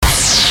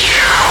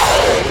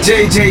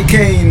JJ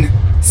Kane,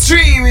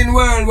 streaming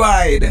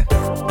worldwide.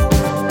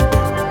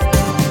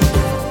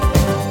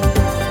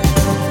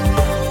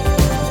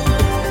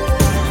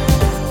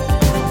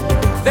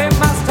 They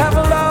must have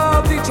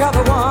loved each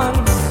other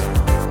once,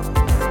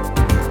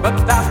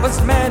 but that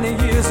was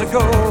many years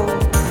ago.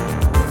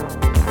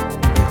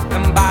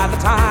 And by the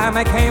time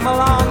I came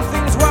along,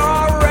 things were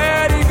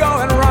already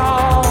going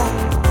wrong.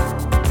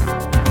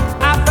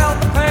 I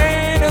felt the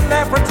pain in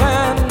their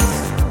pretense,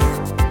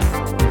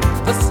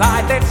 the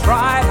side they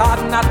tried hard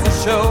not to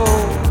show.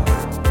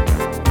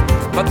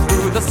 But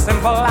through the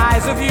simple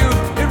eyes of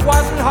youth, it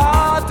wasn't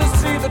hard to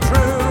see the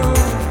truth.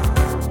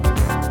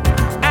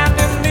 And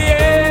in the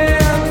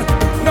end,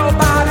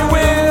 nobody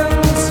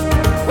wins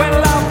when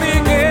love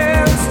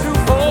begins to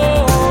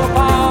fall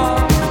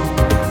apart.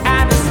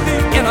 And it's the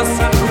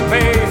innocent who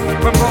pay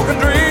when broken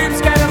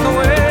dreams get in the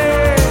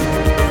way.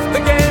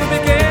 The game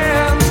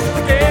begins,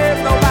 the game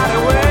nobody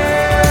wins.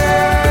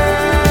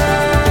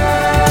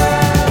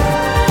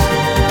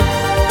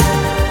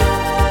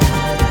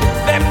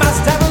 They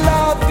must have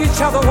loved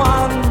each other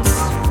once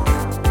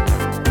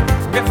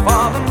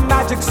before the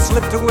magic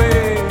slipped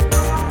away.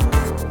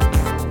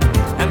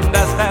 And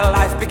as their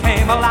life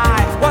became a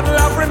lie, what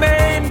love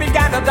remained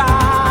began to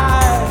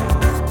die.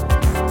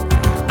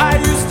 I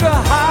used to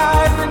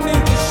hide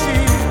beneath the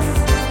sheets,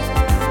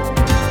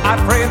 I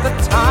prayed that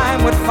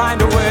time would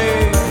find a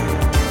way.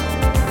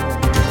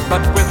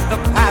 But with the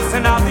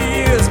passing of the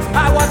years,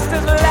 I watched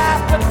his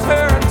laughter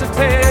turn to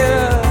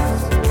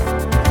tears.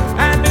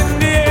 And in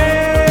the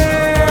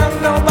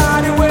end,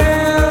 nobody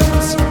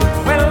wins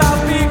when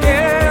love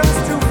begins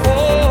to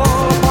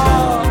fall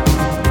apart.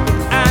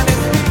 And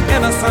it's the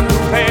innocent who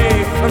pay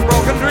when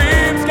broken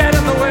dreams get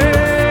in the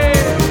way.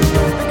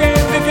 The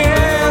game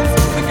begins,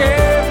 the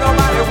game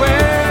nobody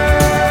wins.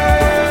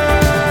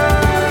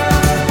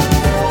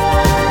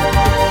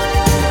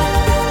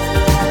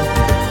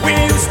 We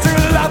used to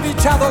love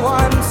each other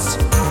once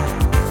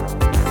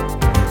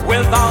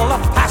with all the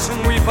passion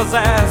we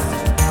possessed.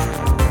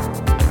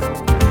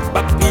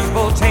 But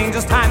people change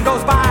as time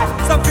goes by.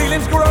 Some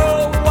feelings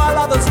grow while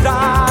others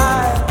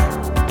die.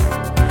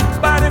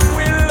 But if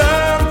we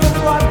learn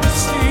from what we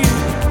see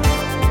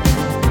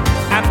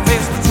and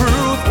face the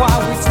truth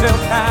while we still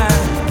can,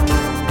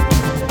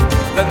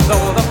 then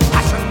though the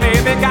passion may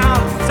be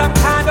gone, some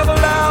kind of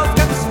love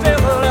can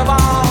still live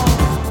on.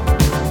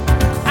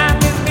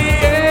 And in the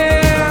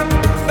end,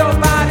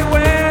 nobody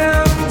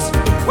wins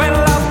when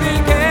love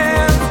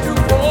begins to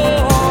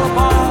fall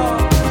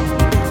apart.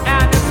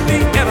 And it's the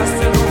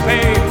innocent who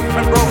pay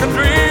when broken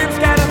dreams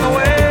get in the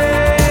way.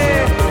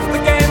 The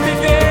game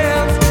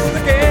begins,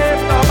 the game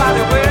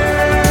nobody wins.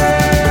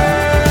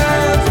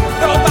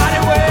 Nobody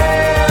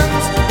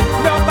wins,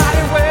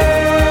 nobody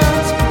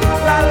wins.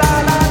 La la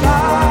la la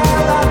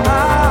la la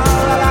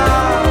la la.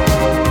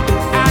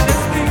 And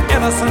it's the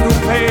innocent who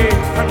pay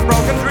when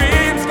broken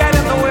dreams get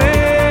in the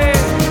way.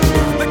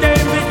 The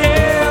game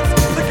begins,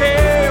 the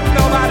game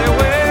nobody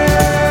wins.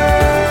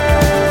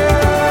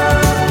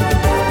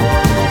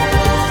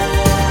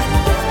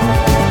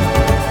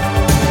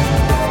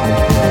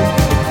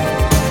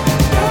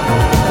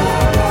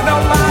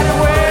 Nobody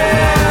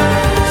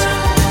wins.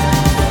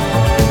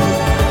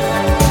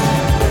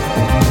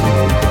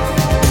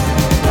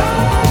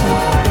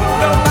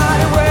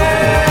 Nobody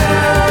wins.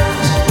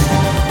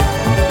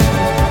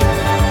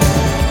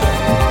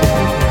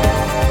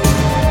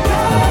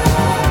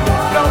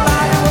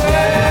 Nobody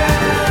wins.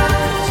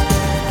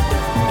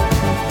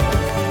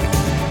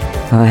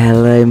 Oh,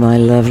 hello, my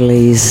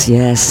lovelies.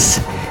 Yes,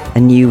 a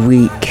new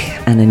week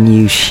and a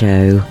new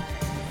show.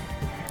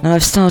 Now,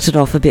 I've started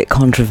off a bit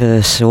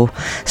controversial,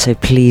 so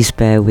please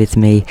bear with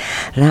me.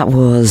 That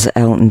was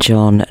Elton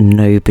John,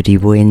 Nobody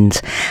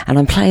Wins. And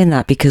I'm playing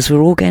that because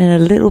we're all getting a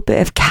little bit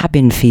of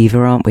cabin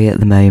fever, aren't we, at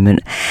the moment?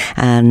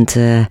 And,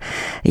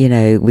 you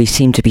know, we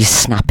seem to be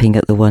snapping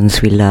at the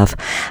ones we love.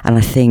 And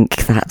I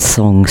think that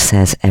song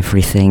says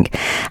everything.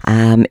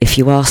 If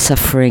you are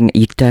suffering,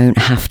 you don't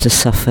have to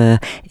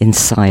suffer in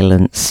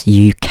silence.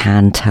 You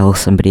can tell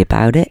somebody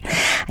about it.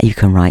 You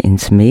can write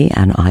into me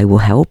and I will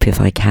help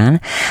if I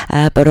can.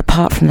 But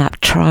apart from that,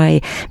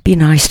 be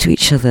nice to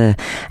each other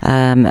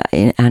and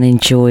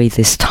enjoy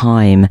this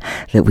time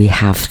that we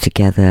have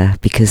together,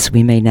 because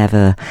we may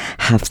never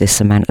have this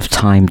amount of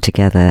time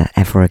together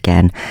ever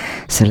again.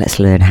 So let's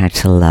learn how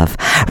to love.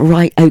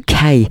 Right,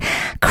 okay,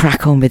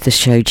 crack on with the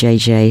show,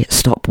 JJ.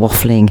 Stop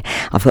waffling.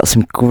 I've got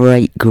some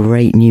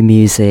great new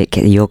music.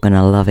 You're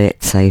gonna love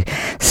it, so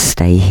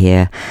stay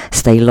here,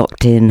 stay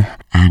locked in,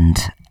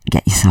 and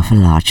get yourself a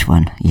large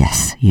one.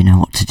 Yes, you know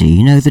what to do,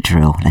 you know the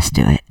drill. Let's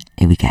do it.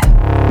 Here we go.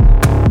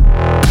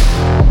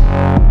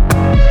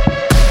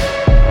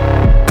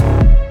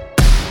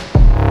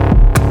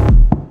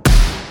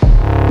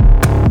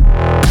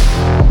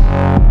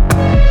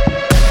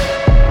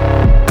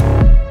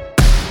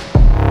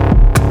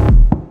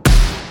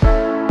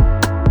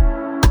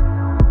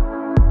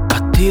 I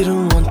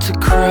didn't want to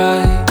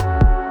cry,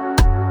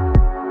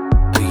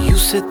 but you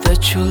said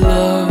that you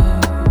love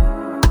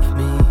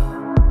me.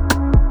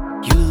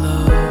 You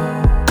love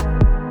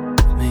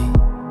me.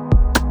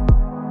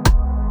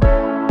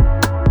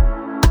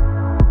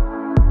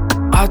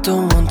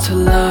 to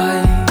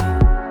lie.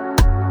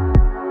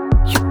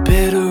 You're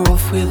better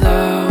off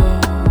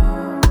without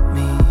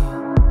me,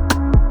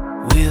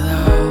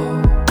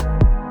 without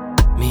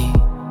me.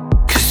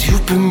 'Cause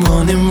you've been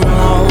running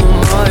round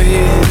my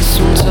head.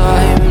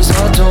 Sometimes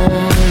I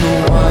don't know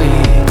why.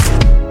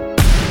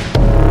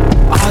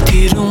 I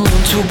didn't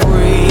want to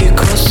break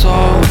us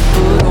up,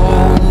 but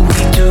all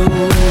we do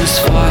is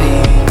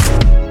fight.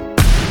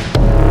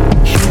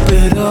 You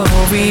better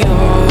hurry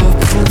up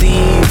and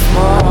leave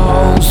my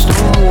house,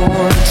 don't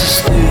want to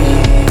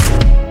stay.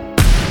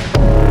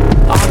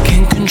 I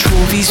can't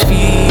control these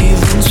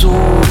feelings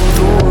or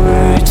the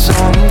words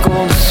I'm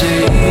gonna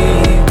say.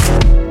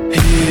 Hey,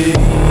 hey, hey.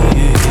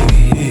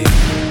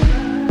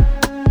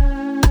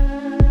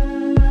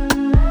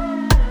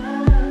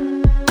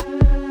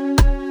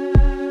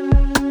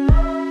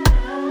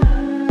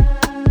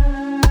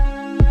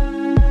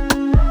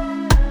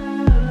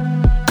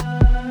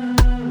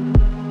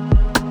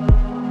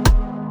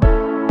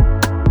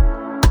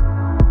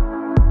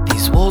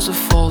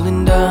 Are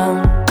falling down.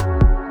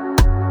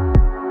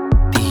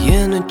 The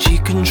energy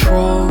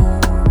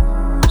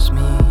controls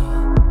me,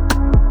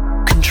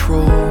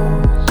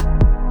 controls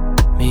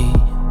me.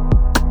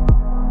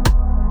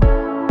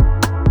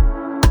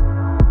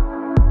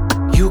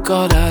 You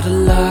got out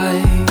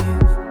alive,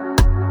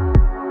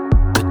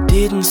 but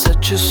didn't set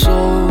your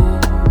soul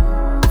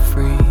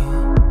free,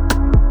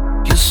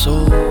 your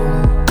soul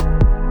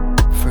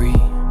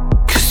free.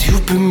 'Cause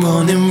you've been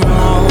running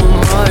round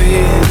my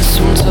head.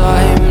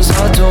 Sometimes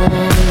I don't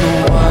know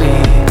why.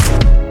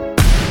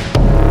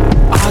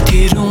 I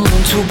didn't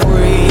want to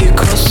break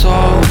us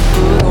up,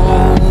 but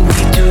all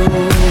we do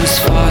is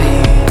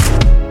fight.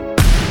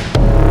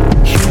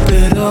 You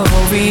better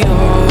hurry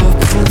up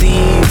and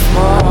leave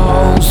my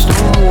house,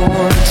 don't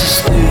want to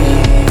stay.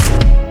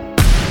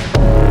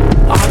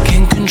 I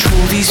can't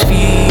control these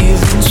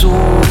feelings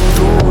or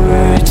the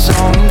words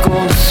I'm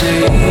gonna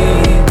say.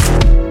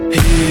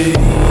 Hey, hey,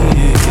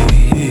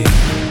 hey.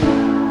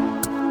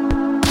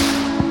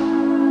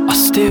 I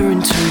stare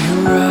into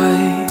your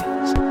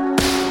eyes,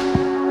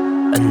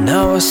 and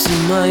now I see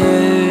my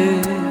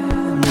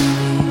enemy,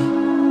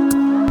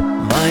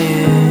 my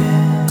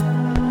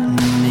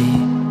enemy.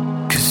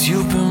 'Cause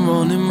you've been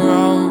running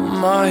round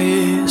my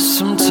head.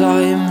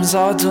 Sometimes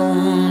I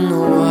don't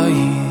know why.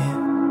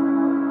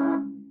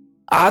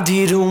 I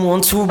didn't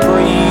want to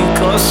break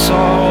us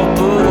up,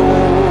 but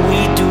all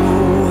we do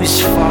is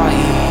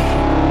fight.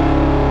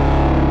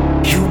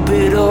 You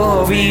better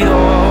hurry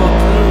up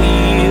and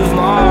leave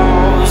my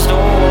house,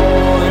 don't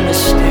wanna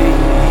stay.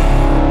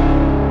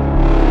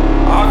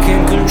 I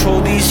can't control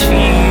these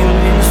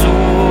feelings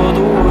or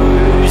the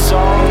words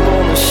I'm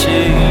gonna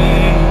say.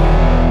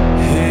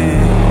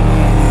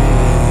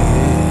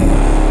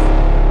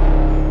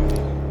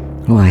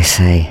 Oh, I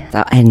say,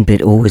 that end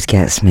bit always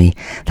gets me.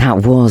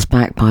 That was,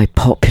 backed by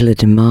popular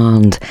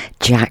demand,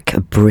 Jack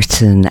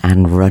Britten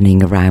and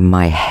Running Around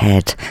My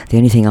Head. The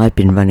only thing I've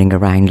been running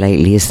around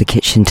lately is the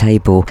kitchen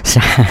table.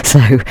 So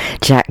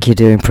Jack,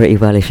 you're doing pretty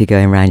well if you're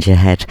going around your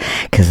head,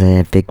 because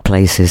they're big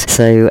places.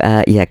 So,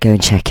 yeah, go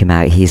and check him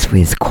out. He's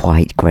with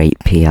quite great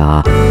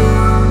PR.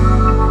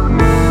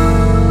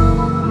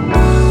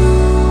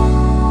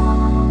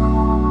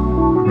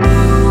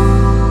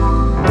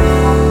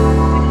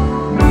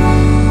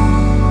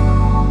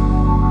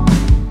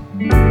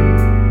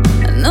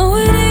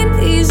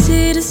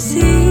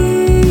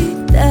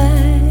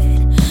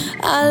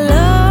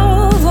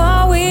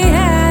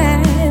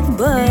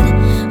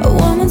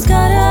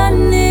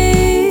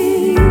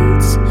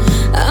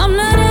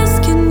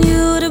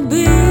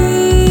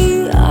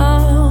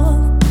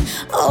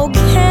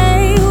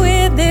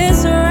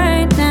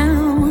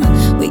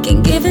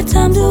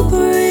 Time to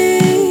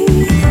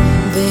breathe,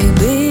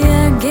 baby,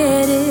 I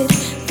get it,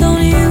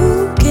 don't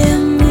you get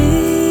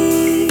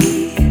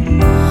me?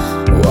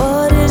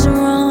 What is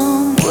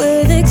wrong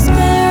with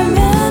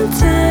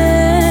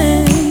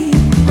experimenting?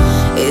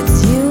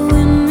 It's you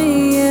and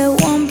me, yeah,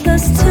 1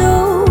 +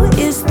 2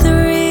 is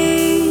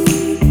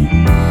 3.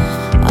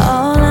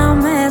 All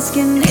I'm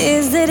asking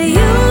is that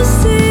you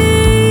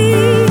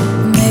see,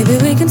 maybe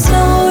we can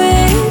slow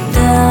it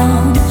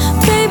down,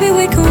 baby,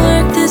 we can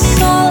work this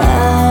all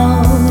out.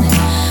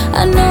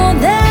 I know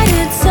that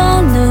it's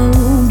all new,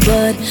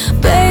 but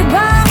babe,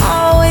 I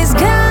always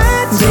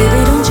got you.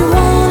 Baby, don't you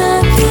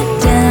wanna get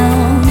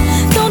down?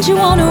 Don't you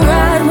wanna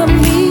ride with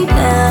me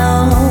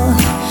now?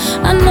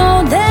 I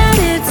know that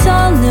it's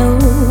all new,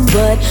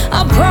 but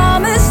I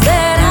promise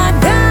that I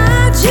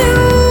got you.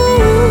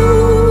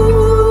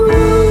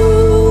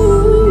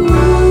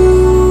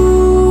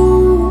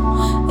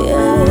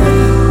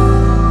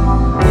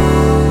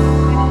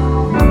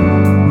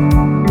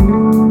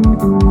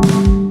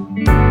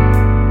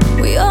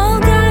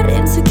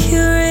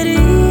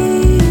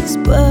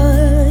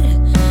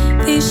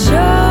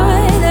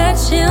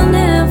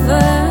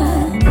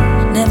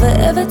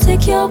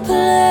 Take your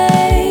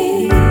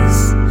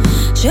place.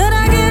 Should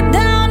I get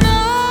down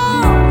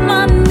on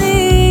my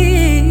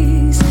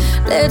knees?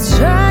 Let's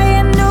try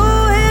a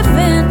new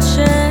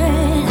adventure.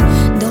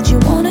 Don't you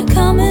wanna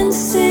come and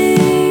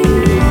see?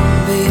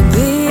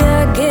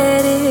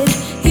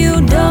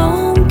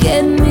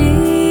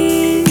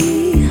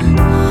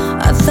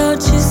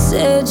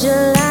 would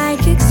you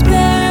like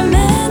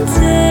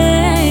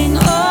experimenting?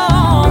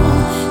 Oh,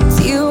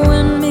 it's you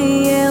and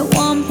me at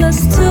 1 +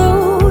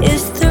 2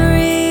 is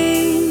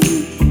 3.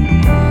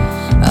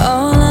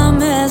 All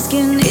I'm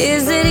asking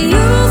is that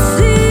you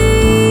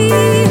see.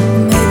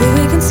 Maybe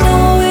we can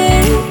slow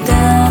it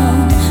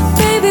down.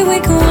 Baby,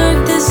 we can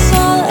work this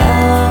all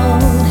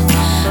out.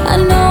 I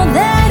know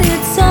that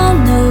it's all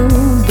new,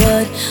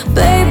 but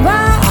babe,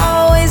 I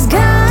always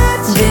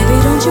got you.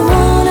 Baby, don't you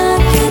wanna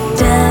get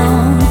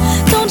down?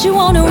 Don't you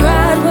wanna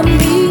ride with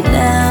me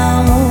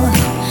now?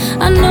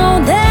 I know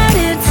that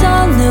it's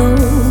all new,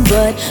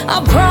 but I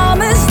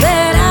promise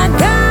that I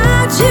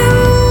got you.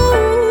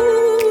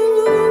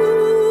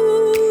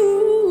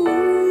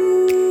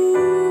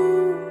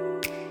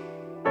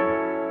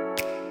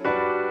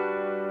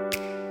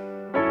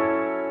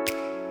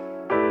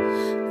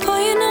 Boy,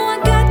 you know I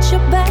got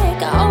your back.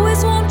 I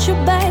always want your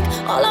back.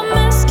 All I'm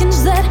asking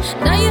is that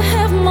now you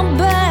have my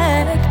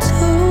back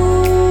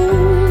too.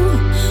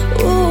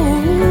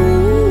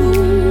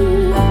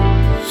 Ooh.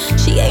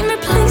 She ain't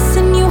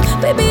replacing you,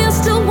 baby, I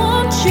still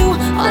want you.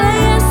 All I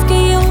ask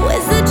of you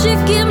is that you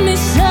give me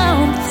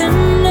something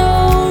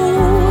new.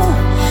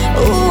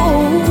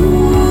 Ooh.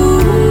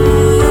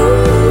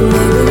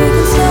 Maybe we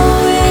can slow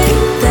it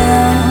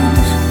down.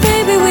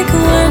 Baby, we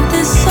can work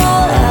this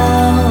all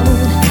out.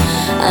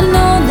 I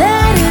know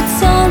that it's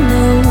all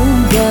new,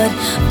 but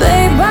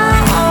babe, I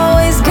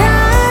always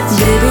got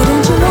you. Baby,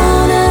 don't you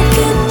wanna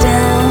get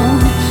down?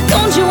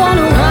 Don't you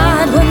wanna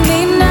ride with me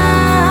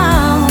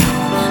now?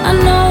 I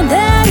know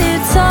that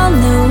it's all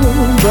new,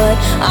 but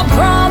I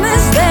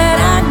promise that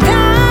I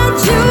got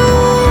you.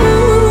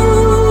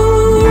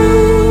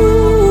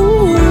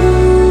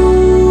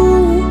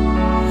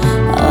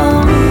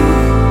 Oh,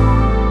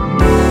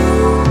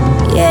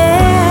 yeah.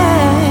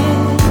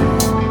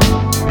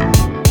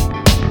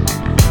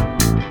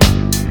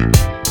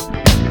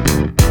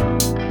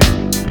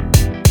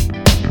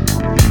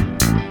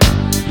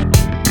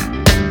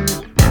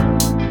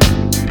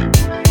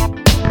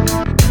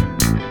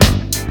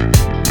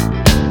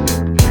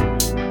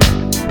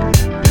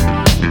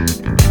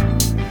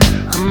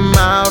 I'm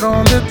out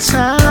on the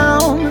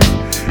town,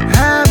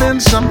 having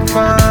some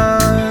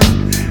fun,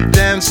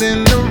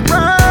 dancing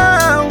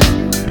around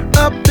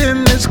up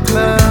in this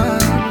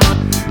club.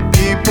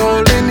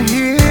 People in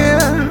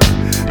here,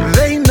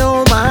 they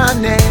know my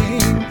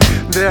name.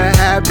 They're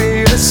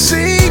happy to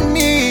see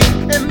me,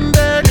 and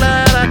they're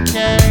glad I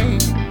came.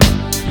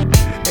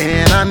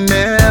 And I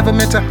never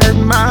meant to hurt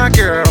my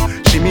girl.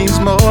 She means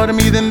more to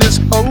me than this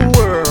whole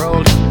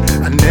world.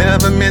 I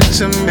never meant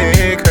to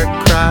make her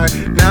cry.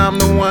 Now I'm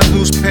the one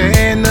who's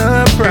paying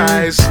the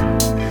price.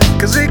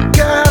 'Cause it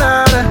got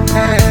out of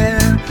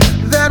hand.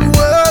 That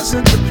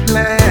wasn't the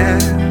plan.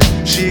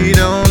 She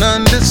don't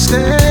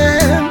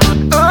understand.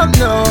 Oh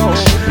no.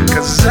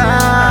 'Cause I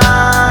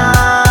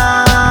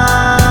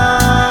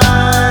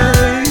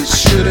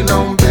should've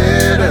known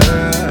better.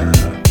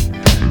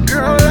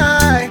 Girl, I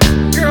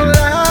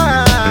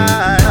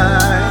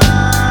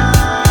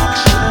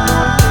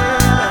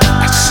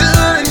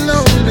should've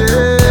known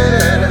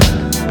better.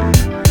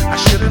 I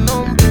should've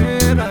known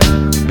better.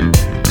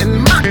 And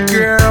my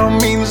girl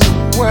means the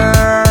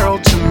world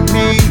to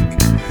me.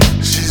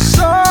 She's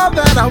all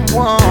that I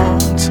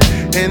want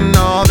and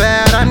all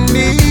that I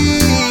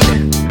need.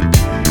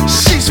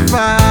 She's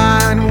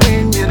fine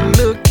when you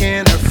look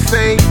in her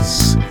face.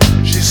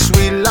 She's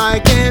sweet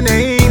like an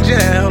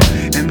angel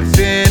and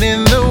thin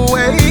in the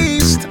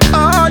waist.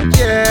 Oh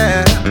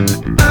yeah,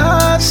 I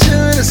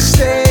should've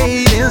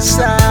stayed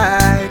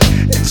inside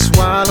and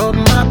swallowed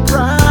my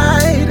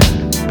pride.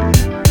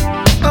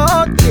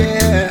 Oh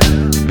yeah,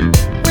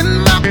 when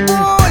my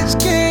boys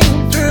came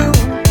through,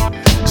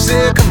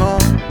 said come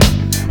on,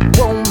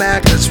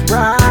 Womack, let's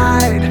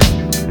ride.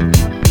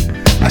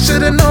 I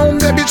should've known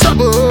there'd be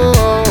trouble.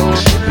 I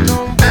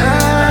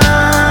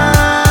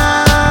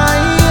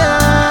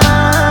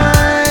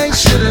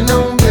should've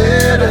known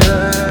better.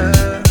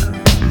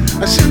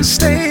 I shouldn't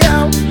stay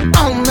out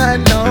all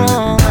night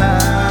long. I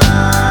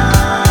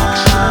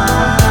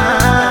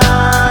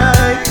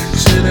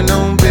should've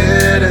known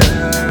better.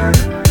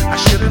 I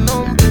should've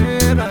known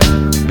better.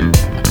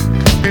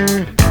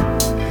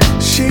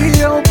 She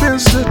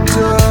opens the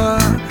door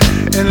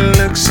and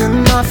looks in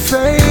my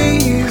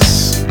face.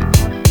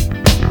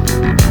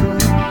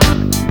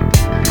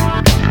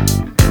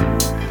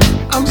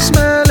 I'm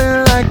smelling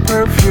like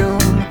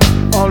perfume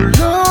all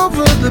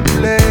over the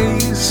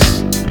place.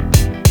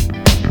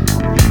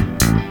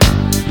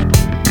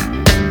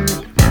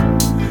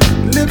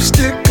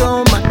 Lipstick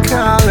on my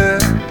collar,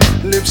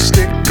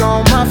 lipstick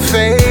on my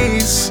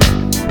face.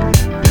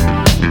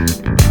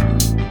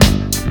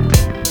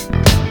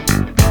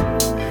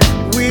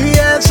 We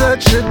had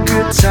such a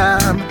good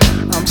time,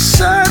 I'm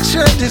such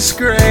a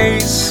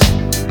disgrace.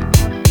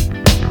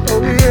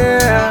 Oh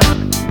yeah,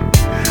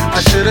 I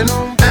should've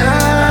known.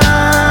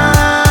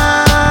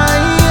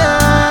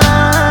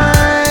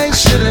 I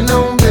should've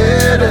known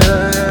better.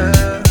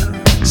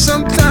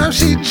 Sometimes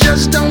she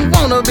just don't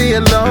wanna be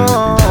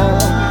alone.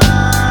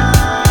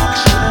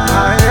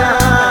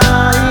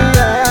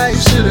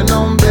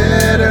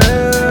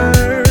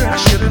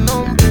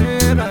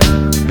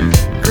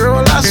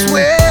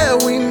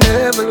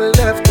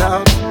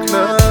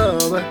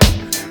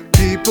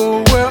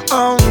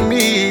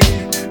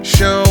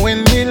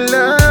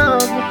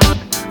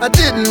 I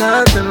did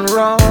nothing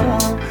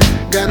wrong,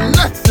 got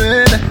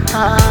nothing to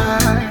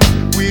hide.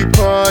 We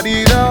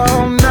partied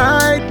all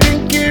night,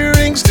 pinky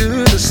rings to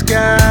the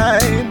sky.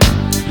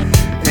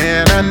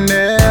 And I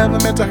never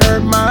meant to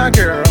hurt my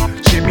girl.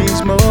 She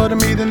means more to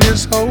me than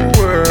this whole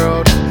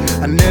world.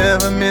 I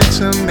never meant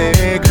to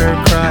make her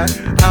cry.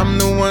 I'm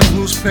the one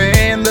who's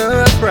paying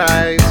the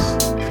price.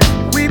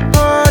 We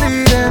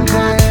partied and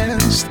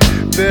danced,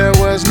 there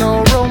was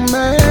no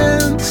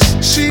romance.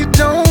 She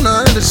don't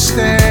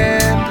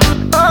understand,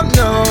 oh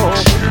no,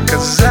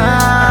 'cause I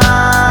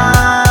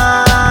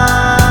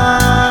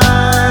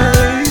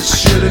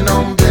should've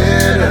known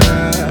better.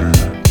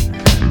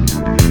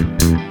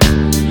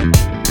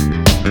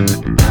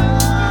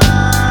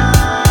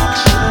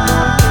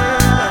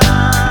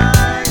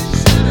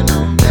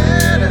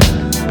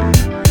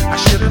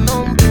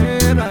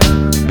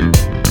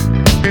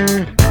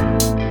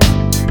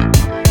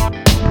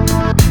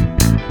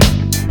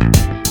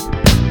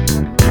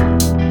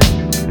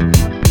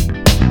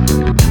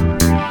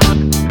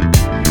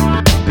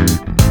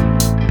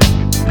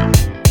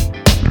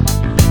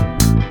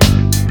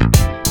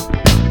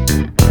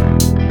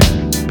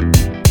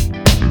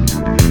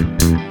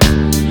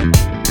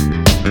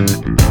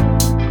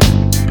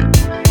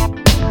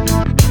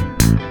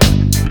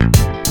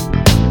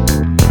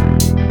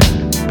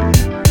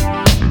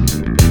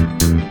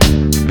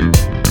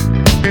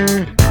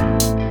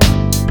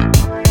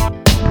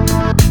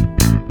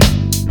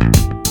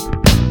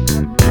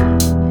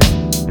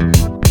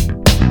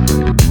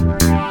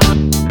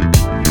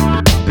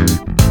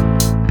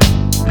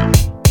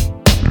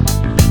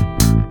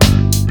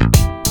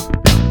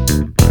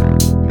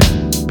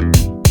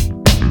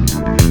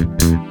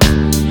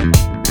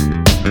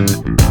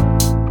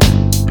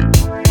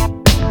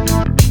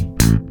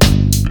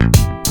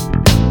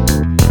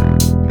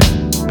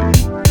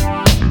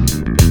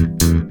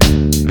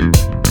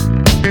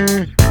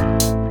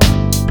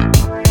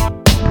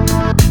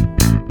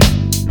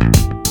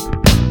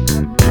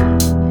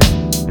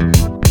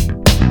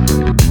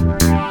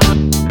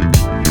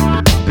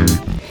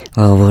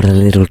 Oh, what a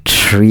little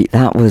treat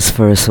that was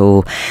for us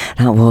all.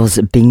 That was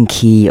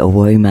Binky, a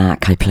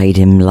Womack. I played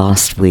him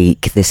last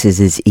week. This is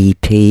his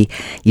EP.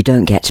 You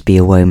don't get to be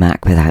a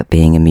Womack without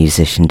being a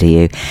musician, do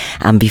you?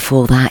 And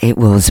before that, it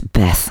was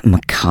Beth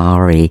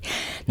Macari.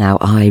 Now,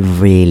 I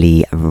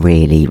really,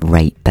 really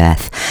rate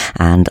Beth,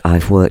 and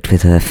I've worked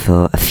with her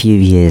for a few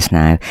years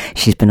now.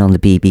 She's been on the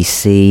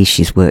BBC.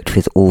 She's worked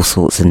with all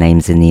sorts of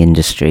names in the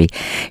industry.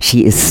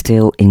 She is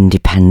still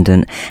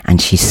independent,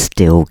 and she's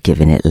still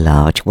giving it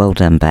large. Well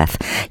done, Beth.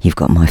 You've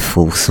got my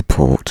full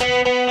support.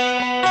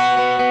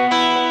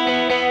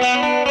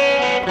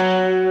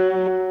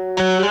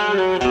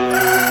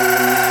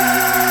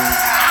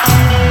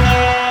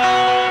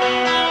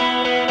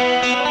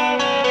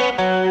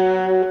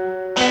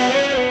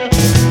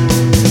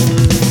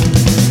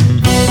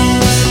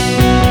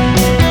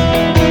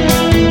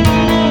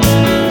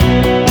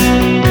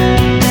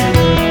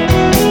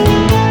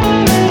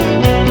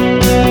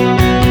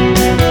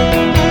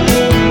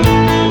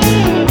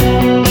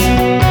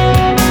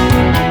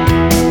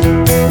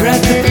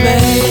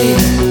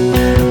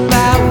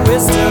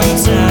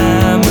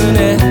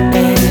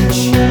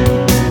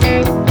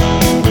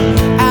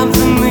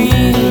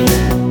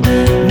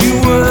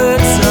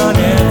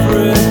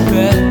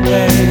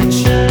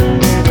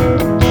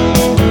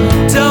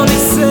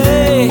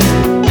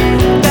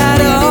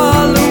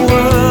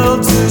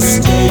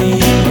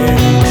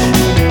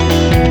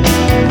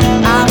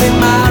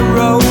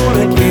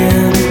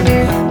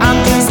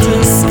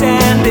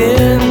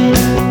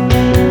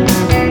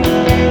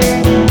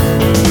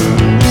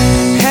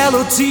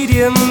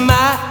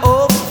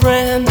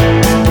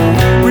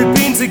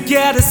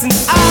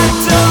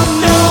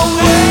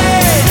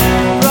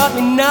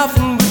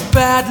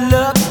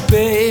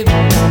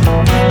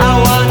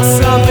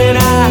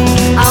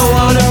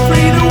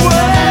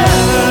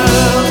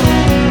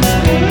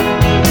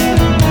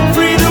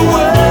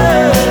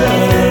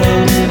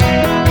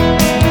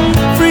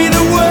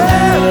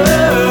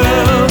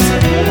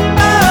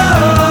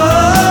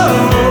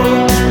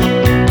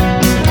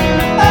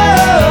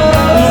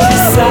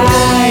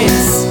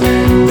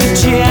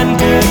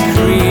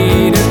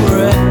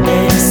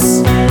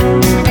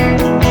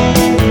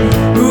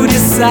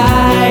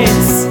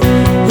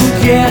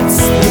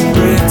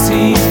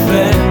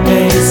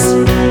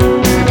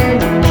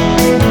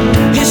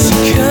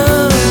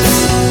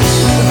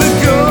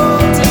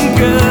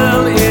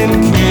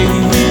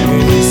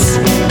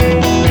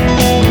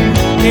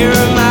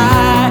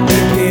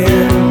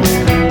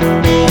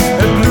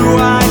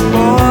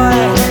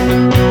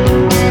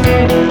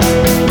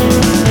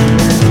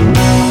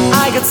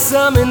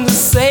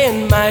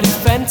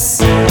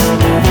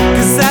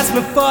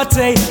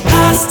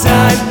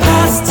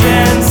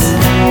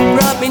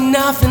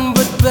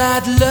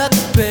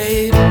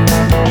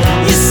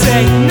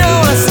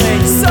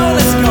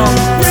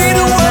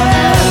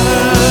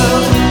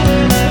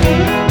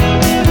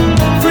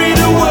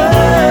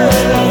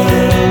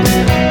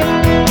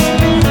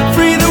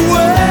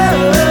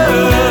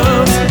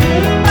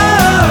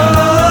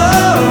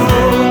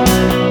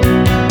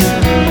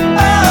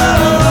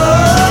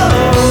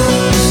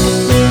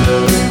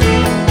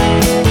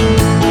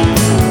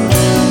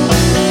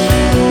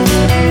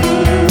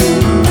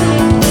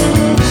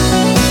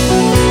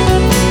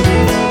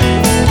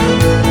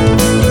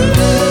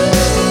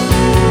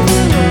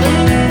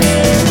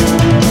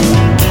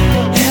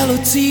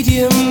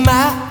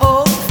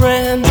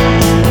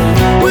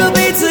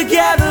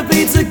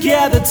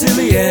 together till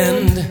the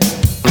end.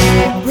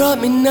 Brought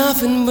me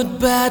nothing but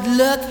bad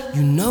luck,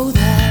 you know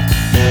that.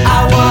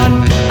 I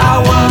want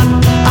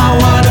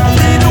to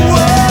free the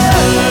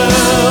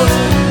world.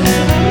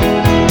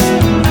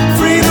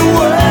 Free the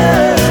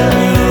world.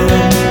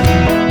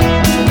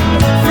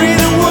 Free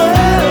the world.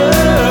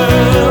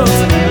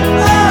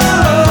 Oh,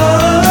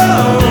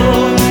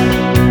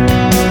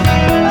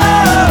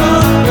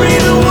 free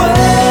the world.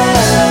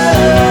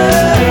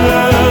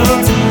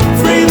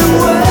 Free the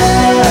world.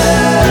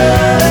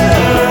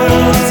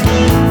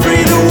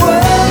 Free the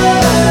world.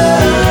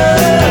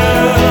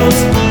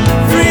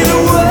 Free the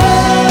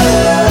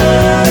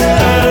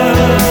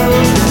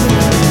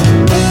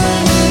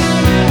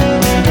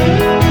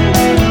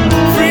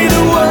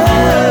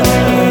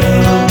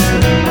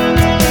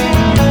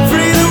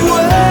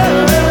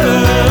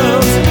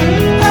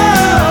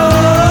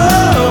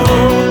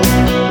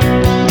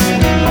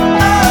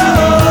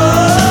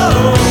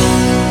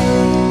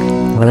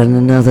Well, and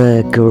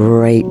another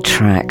great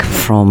track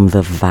from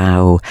The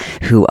Vow,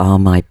 who are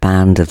my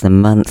band of the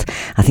month.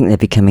 I think they're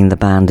becoming the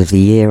band of the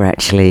year,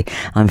 actually.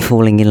 I'm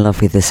falling in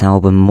love with this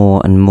album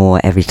more and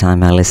more every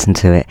time I listen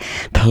to it.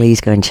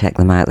 Please go and check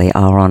them out. They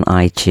are on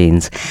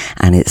iTunes,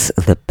 and it's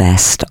the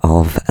best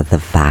of The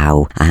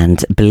Vow.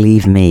 And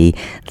believe me,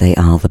 they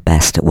are the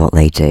best at what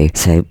they do.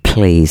 So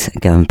please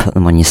go and put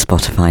them on your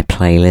Spotify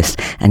playlist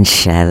and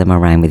share them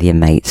around with your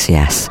mates,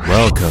 yes.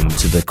 Welcome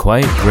to the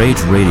Quite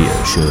Great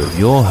Radio Show.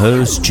 Your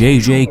host,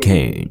 JJ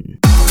Kane.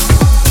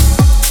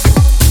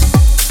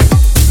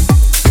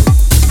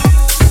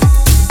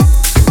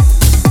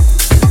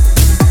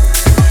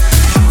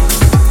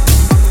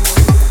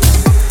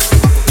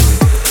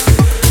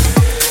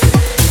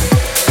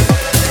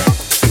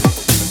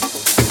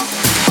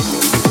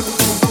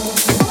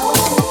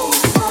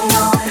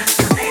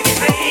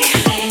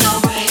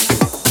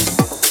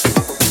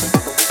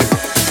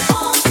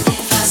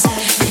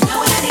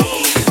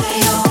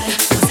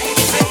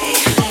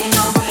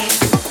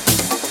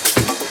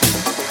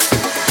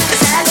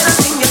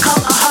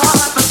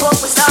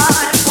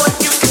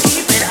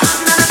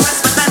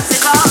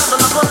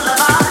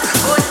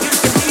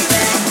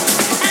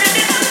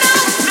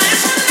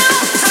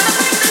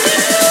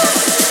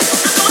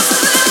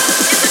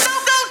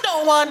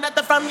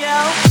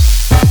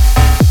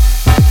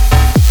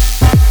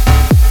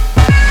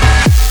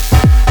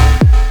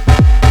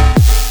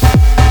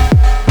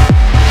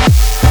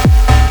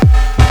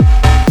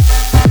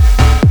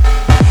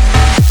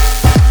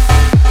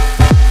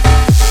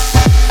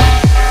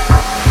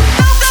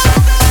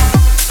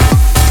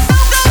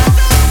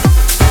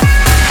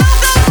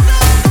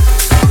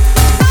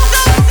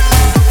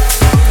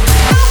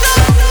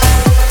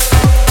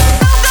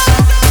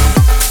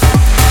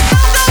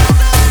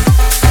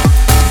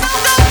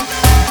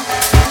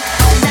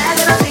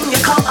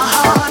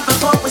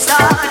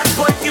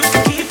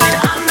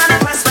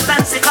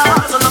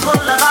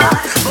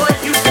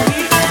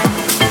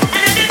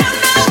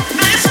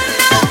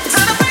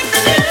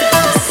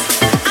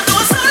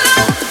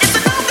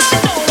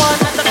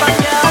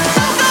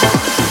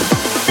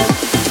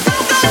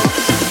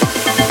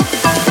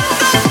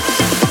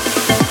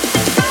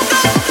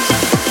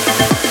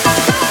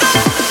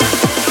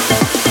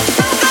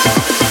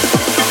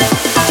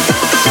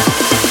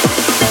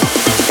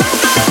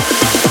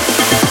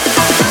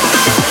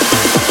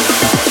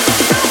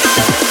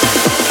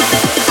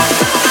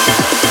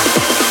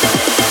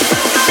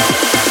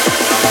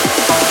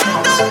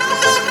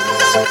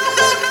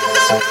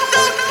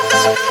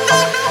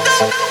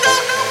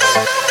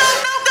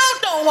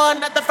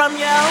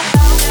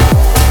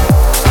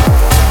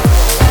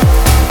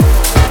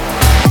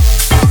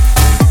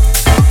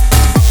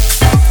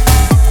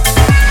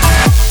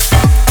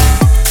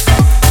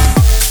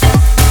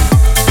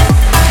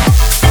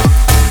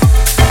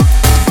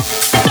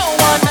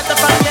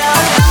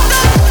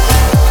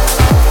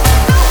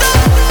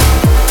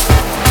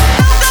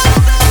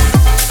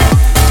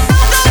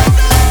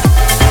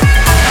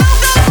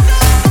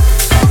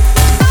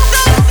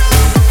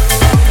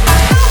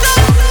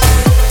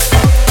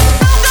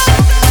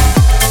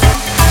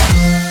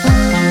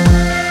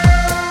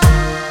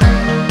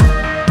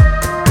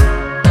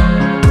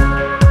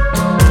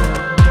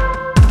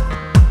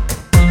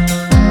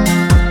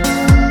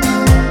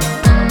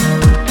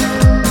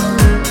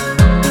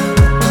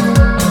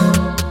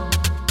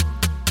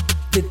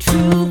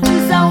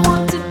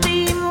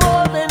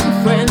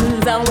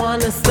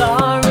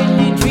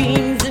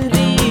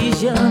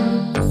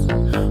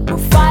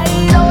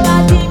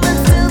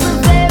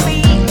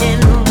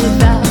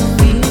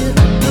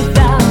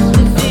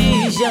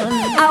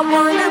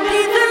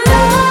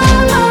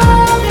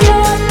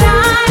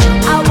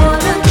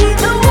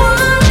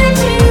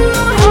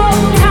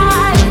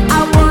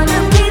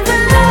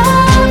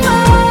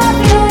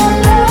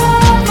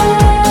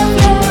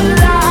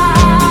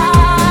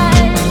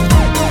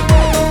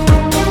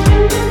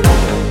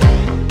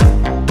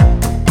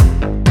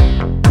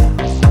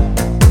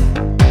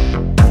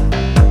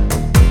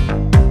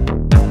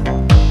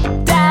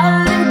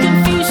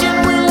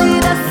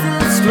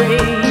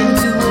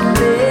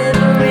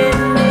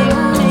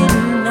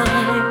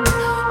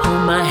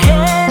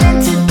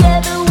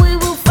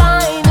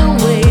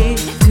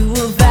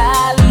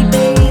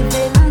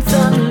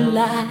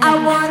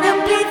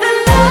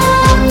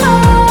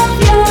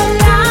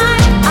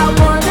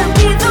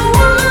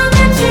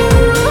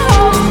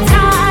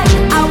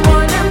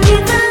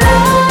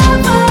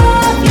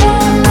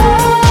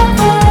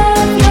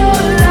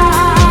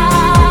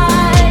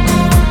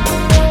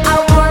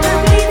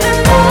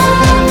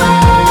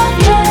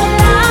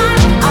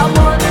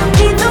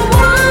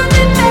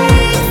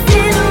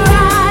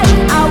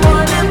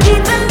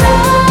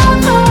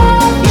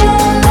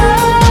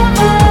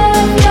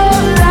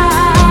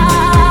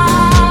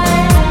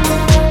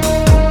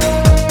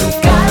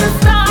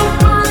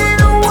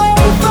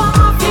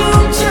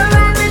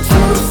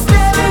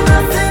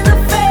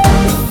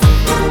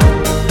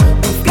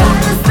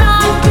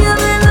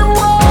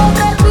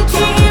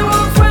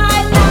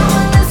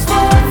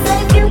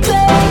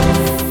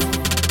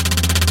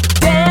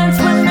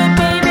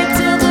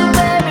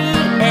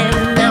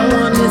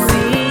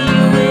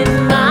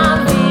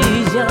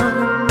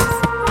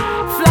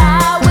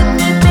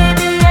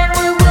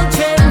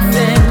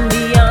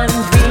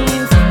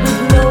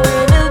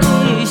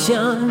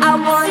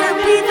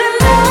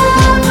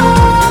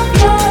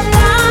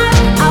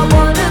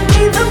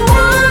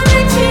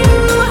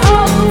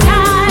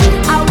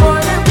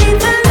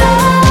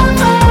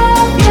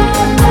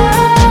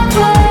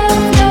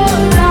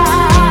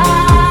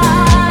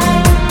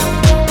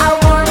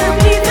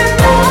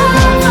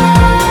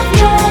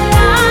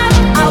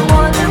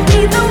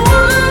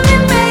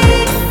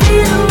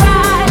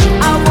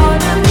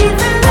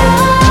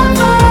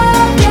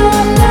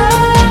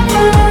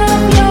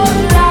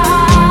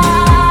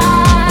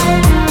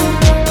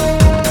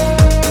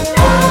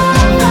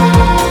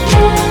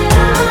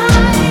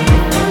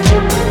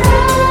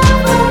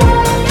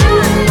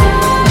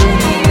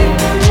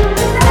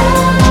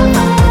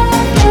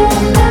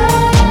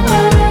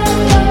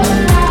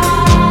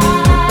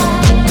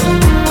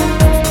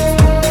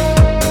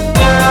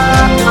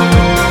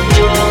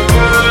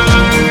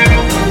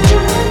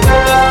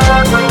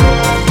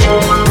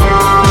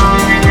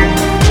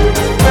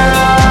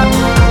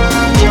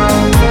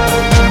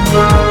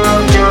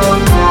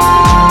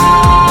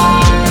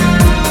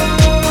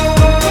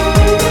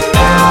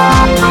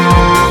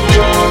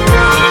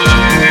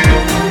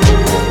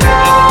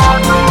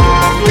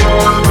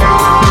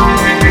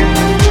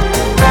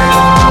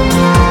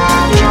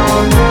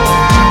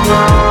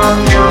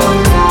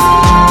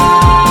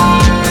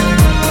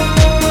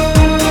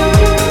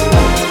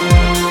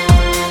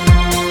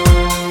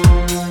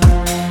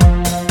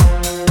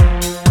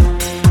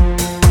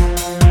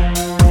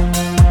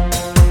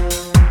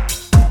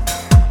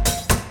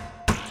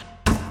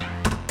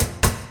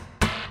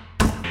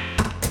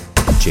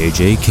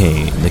 JJ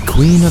Kane, the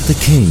Queen of the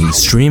Kings,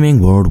 streaming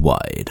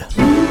worldwide.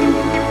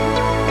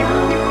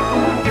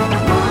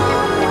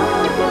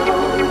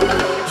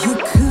 You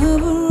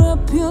cover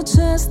up your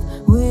chest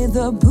with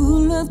a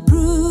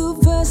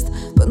bulletproof vest,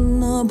 but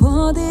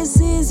nobody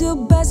sees your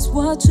best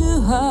what you're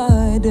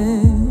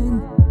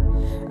hiding.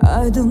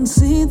 I don't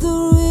see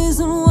the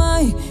reason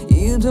why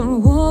you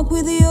don't walk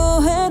with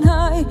your head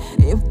high.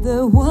 If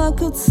the world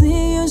could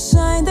see you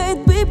shine,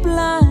 they'd be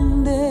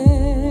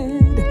blinded.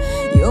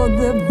 You're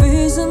the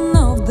vision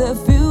of the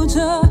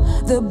future,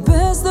 the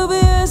best of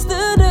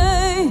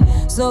yesterday.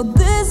 So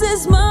this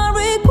is my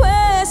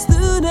request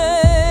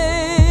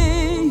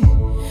today.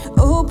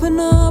 Open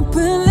up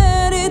and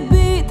let it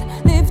beat,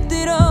 lift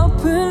it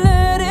up and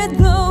let it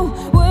glow.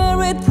 Wear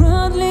it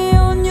proudly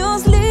on your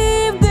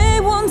sleeve,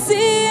 they won't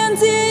see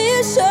until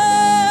you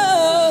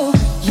show.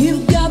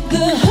 You've got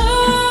the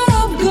heart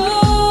of gold,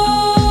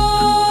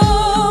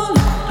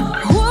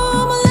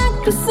 warm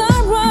like the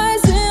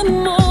sunrise in the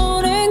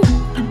morning,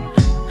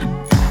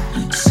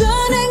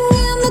 shining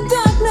in the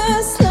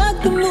darkness like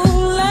the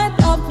moonlight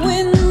of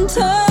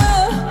winter.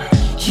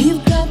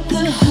 You've got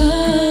the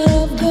heart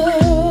of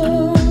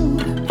gold,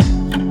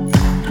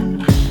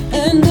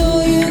 and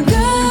though you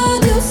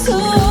got your soul,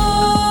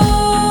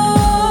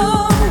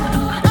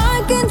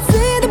 I can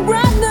see the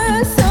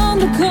brightness on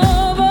the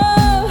cover.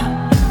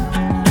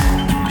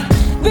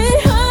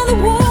 Behind the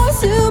walls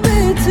you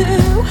be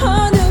too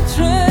hard to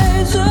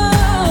treasure.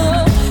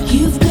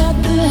 You've got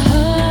the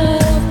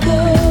heart of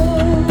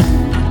gold.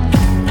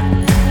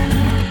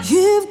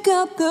 You've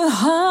got the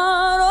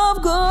heart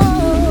of gold.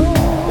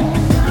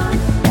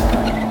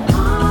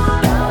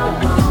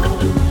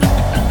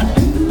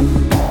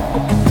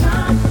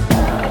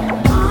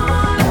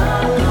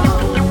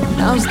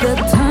 Now's the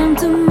time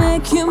to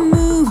make you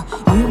move.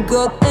 You've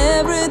got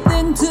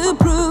everything to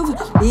prove.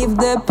 Leave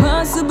the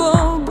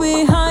possible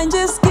behind,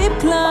 just keep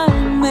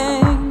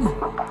climbing.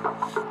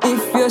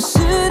 If you're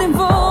shooting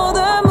for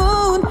the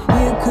moon,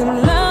 you could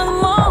land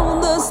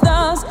among the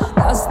stars.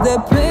 That's the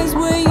place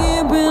where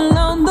you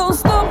belong. Don't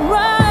stop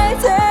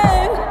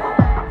writing.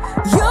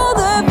 You're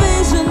the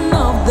vision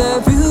of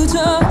the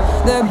future,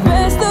 the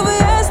best of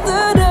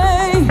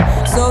yesterday.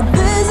 So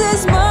this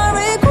is my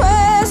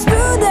request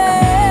today.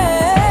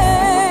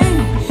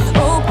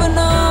 Open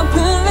up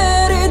and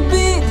let it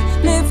beat,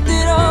 lift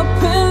it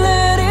up and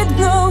let it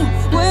glow.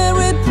 Wear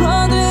it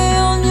proudly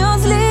on your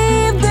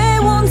sleeve, they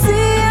won't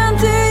see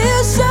until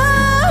you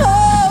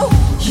show.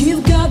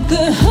 You've got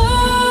the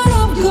heart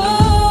of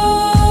gold,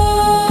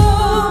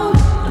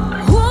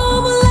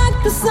 warm like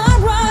the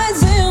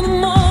sunrise in the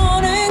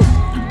morning,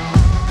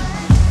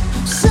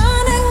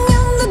 shining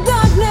in the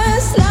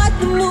darkness like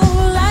the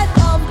moonlight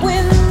of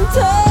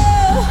winter.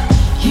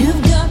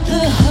 You've got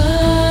the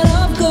heart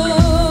of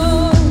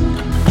gold,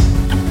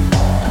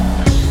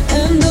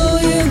 and though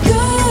you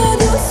got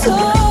your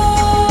soul,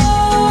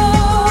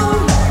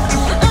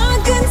 I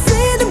can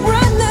see the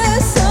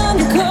brightness on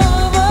the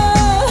cover.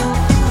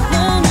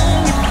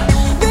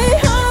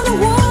 Behind the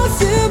walls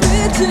you be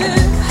too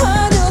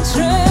hard to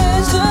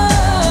treasure.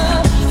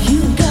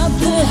 You've got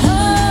the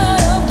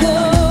heart of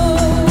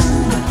gold.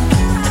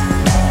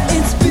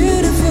 It's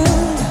beautiful,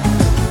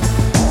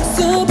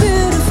 so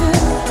beautiful.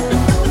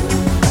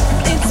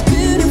 It's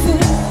beautiful,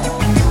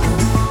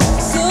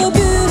 so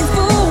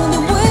beautiful.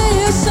 The way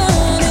you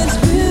shine, it's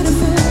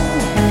beautiful,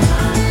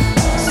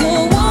 so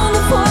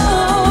wonderful.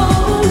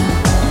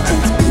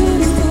 It's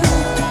beautiful,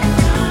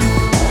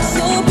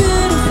 so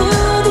beautiful.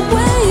 The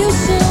way you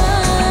shine.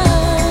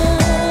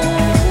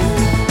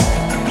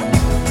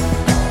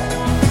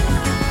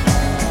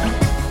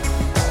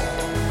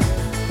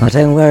 Oh,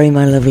 don't worry,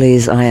 my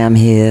lovelies, I am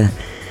here.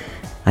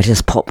 I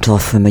just popped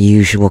off from a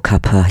usual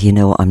cuppa, you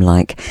know what I'm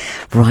like.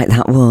 Right,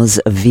 that was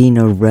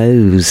Vina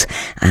Rose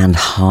and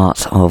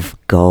Heart of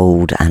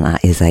Gold, and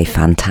that is a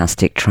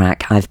fantastic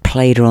track. I've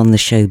played her on the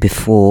show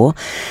before,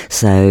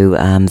 so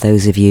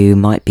those of you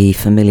might be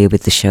familiar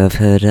with the show have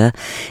heard her.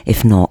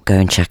 If not, go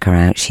and check her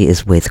out. She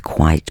is with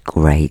Quite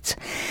Great.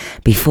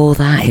 Before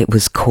that, it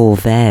was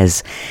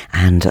Korvez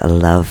and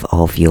Love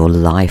of Your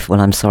Life. Well,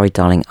 I'm sorry,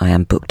 darling, I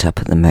am booked up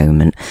at the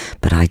moment,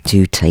 but I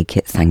do take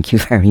it. Thank you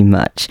very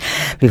much.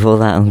 Before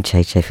that, oh,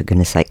 JJ, for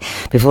goodness sake.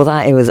 Before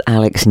that, it was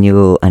Alex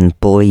Newall and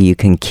Boy, You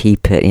Can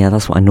Keep It. Yeah,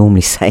 that's what I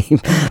normally say,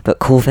 but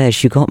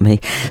Korvez, you got me.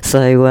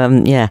 So,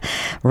 yeah,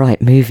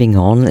 right, moving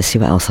on. Let's see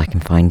what else I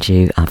can find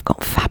you. I've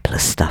got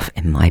fabulous stuff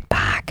in my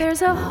bag.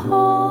 There's a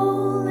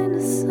hole in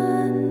the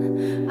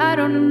sun. I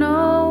don't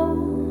know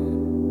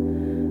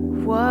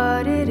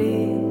what it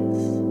is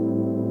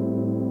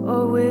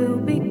or will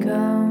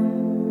become.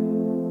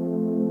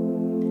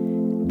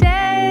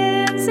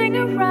 Dancing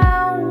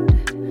around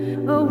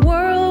a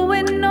world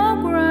with no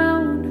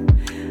ground.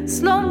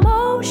 Slow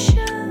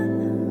motion,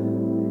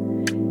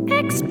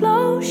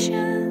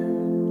 explosion.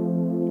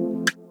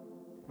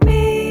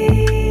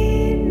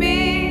 Meet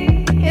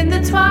me in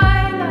the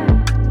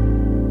twilight.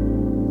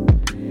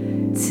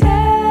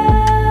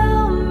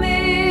 Tell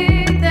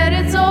me that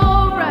it's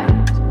alright.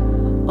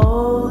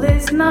 All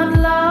is not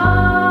lost.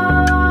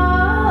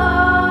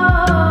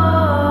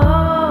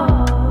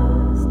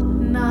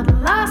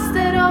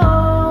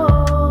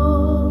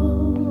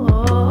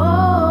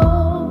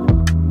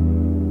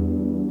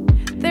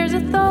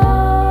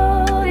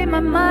 thought in my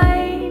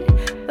mind,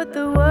 but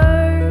the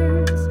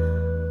words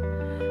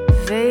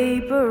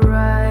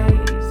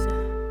vaporize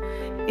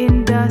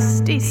in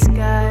dusty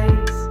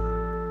skies,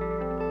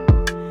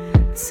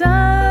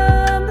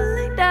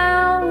 tumbling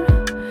down,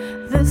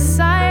 the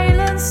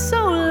silence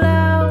so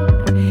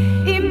loud,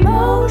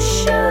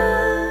 emotion.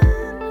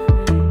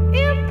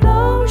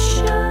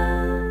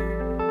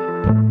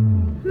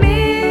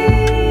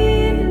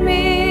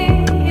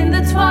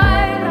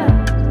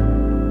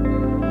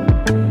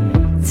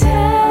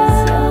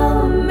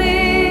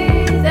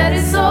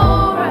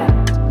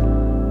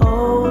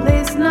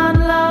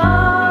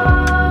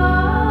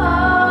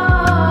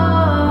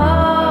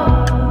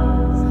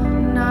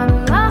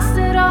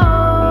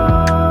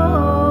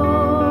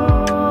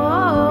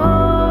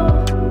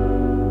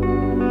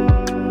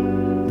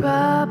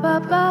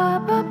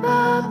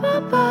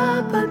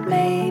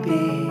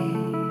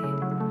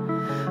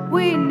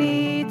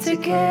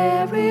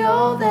 Carry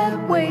all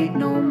that weight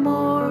no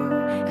more.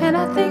 And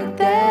I think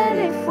that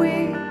if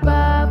we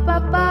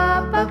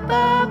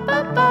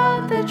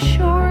that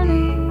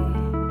surely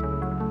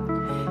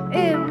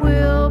it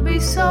will be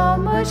so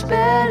much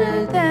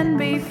better than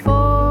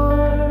before.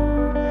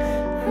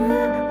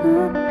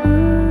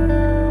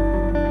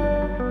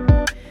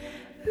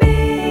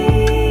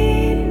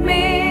 Meet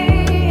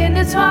me in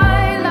the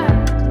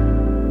twilight.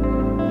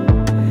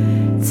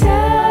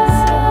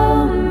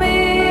 Tell me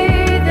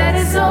that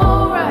it's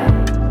alright.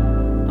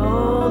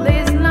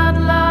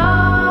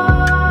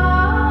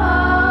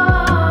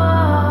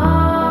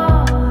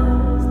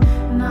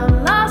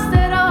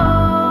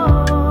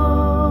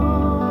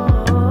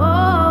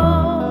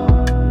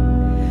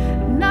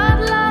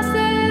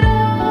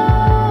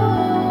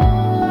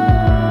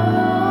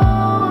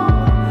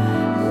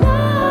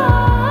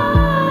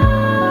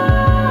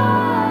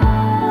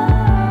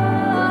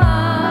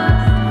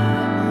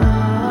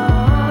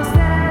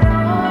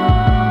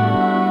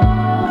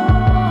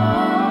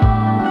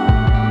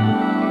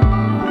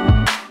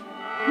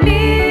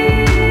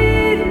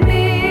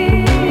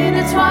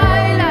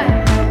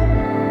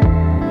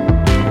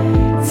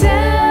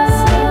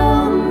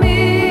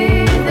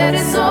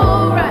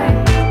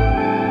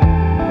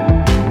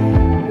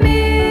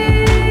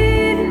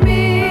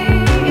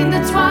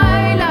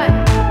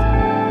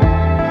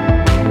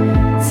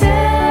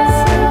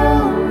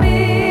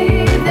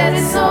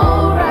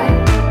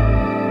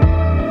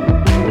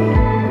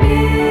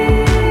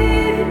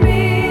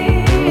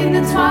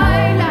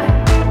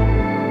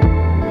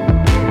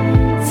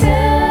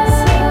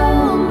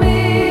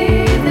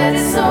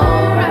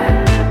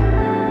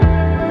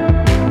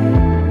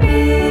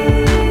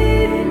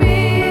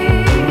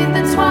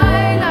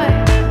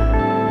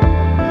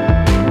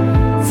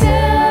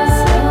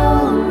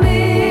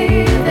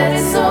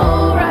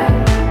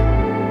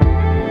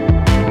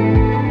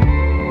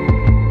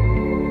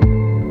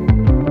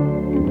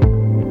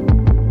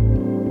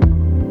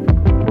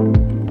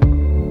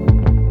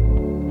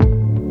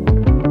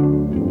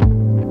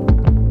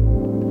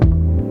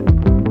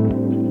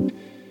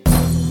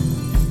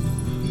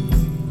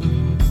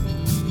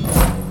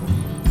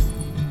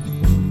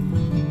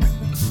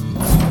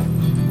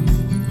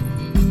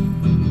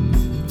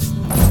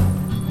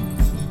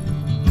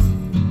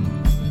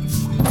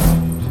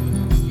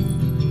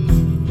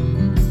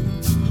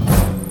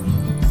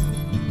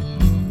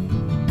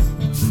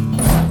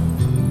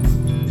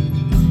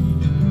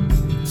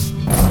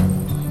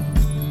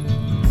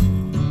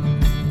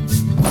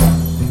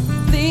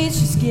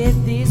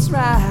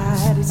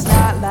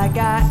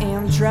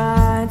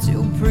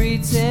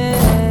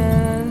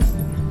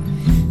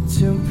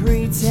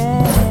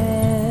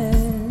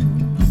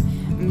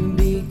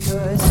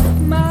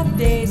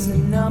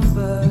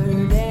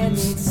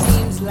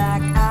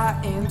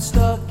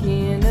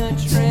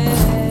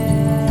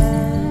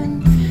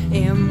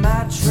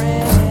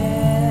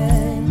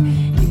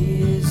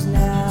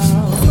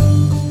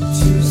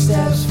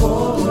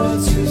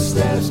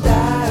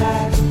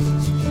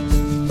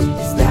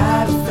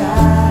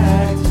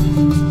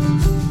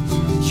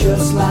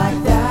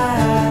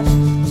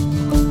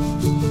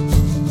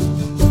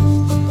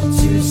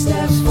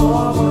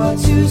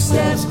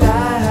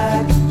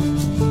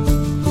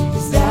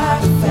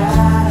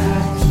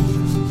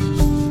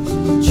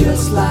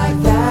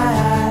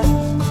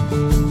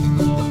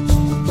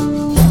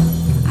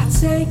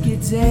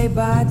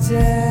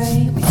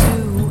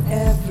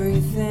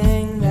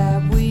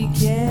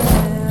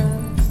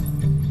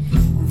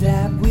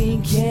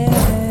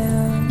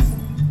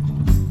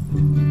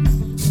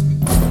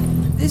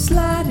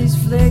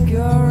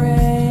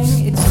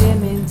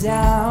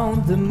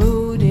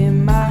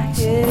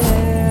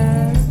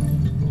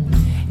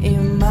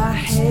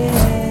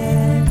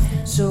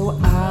 So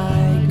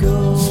I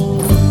go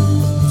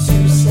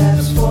 2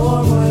 steps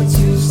forward,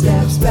 2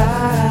 steps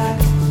back.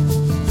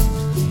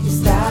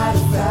 Is that a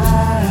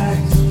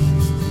fact?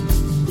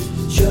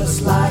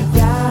 Just like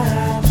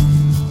that.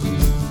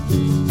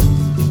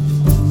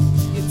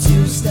 You're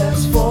 2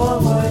 steps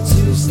forward,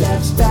 2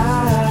 steps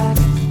back.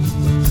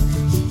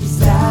 Is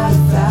that a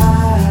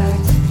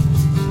fact?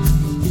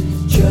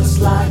 Just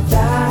like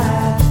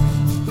that.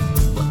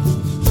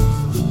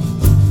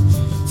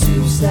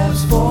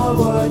 steps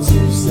forward,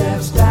 2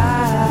 steps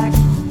back.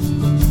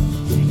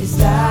 Is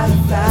that a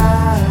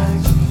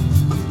fact?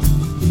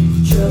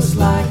 Just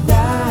like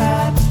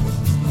that.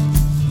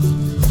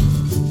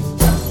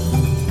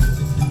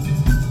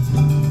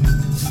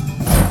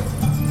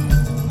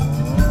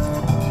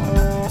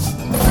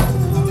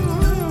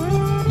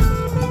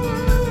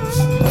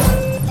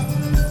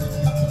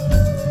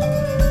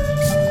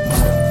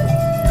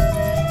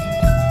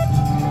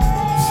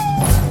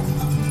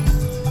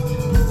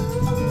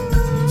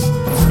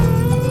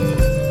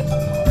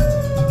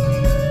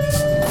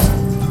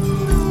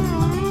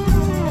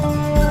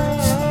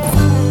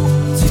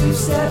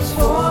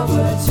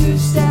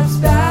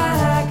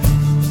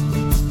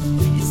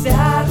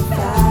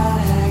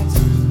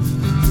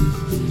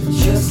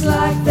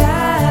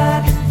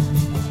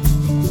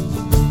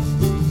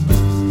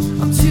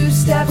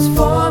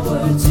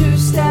 Forward, 2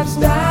 steps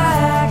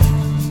back.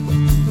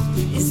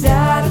 Is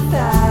that a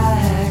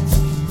fact?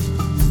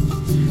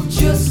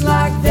 Just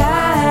like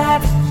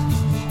that.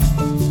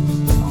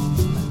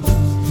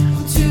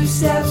 2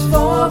 steps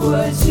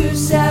forward, 2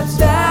 steps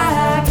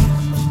back.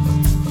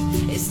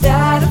 Is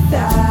that a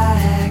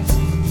fact?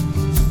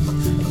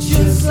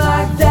 Just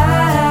like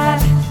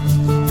that.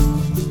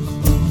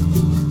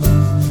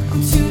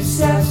 2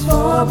 steps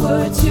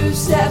forward, 2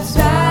 steps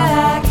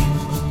back.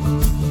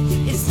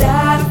 Is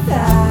that a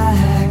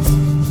fact?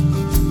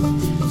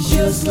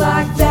 Just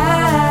like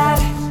that.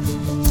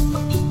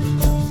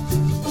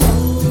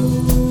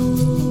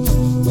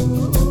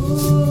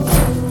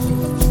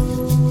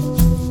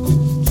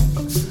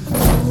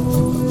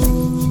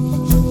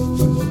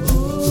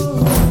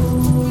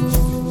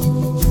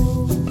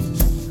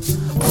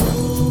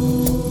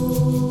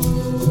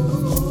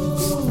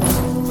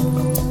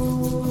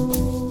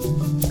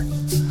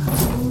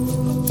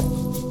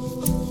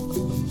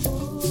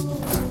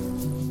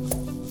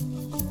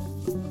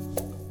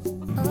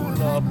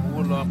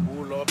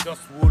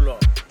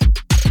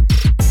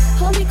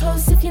 Hold me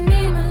close if you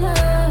need my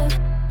love.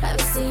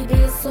 Privacy be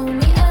its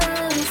only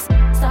us.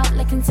 Stop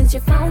looking since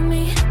you found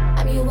me.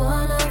 I'm your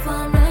one of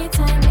one right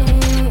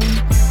timing.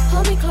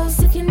 Hold me close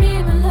if you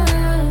need my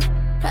love.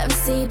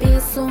 Privacy be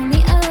its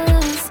only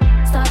us.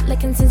 Stop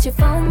looking since you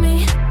found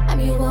me. I'm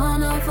your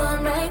one of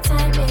one right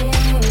timing.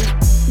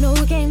 No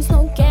games,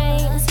 no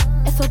games.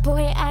 If a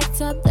boy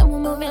acts up, then we're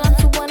moving on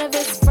to one of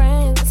his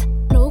friends.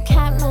 No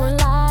cap, no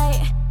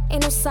lie.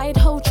 Ain't no side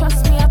hoe,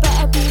 trust me, I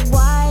better be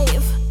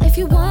wife. If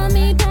you want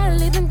me, better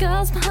leave them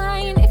girls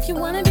behind. If you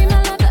wanna be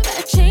my lover,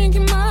 better change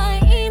your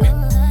mind.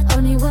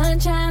 Only one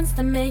chance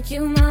to make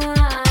you mine.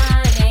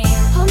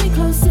 Hold me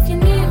close if you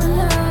need my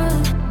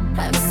love.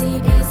 Privacy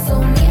be its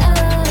only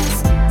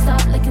us.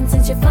 Stop looking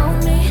since you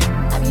found me.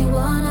 I'm your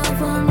one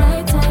of one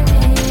right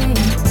timing.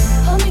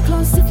 Hold me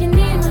close if you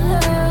need my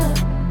love.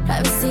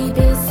 Privacy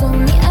be its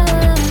only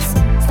us.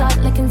 Stop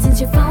looking since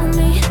you found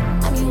me.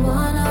 I'm your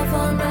one of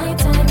one right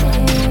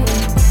timing.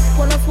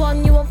 One of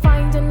one, you won't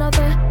find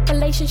another.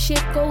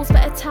 Relationship goals,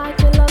 better tag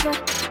your lover.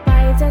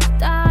 Ride or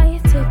die,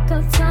 take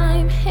our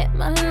time. Hit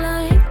my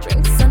line,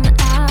 drinks on the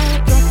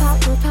eye.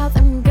 Drop out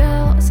them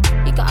girls.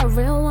 You got a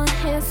real one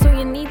here, so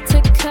you need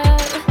to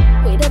cut.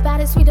 We the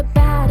baddest, we the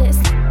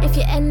baddest. If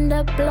you end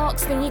up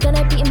blocks, then you're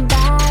gonna be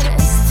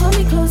embarrassed. Hold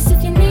me close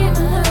if you need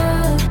my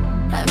love.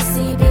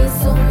 Privacy be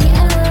its only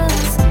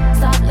us.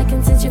 Stop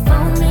looking since you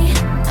found me.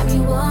 I'm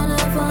your one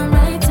of one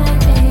right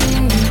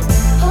timing.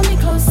 Hold me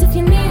close if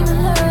you need my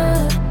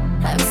love.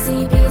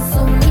 Privacy be its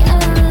only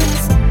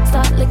us.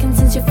 Stop looking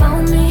since you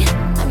found me.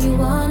 I'm your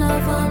one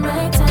of one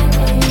right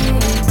timing.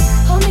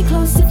 Hold me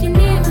close if you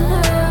need my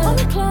love.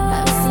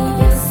 Privacy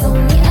be its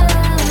only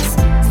us.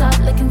 Stop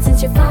looking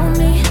since you found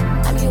me.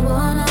 I'm your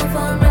one of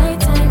one right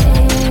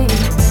timing.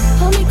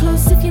 Hold me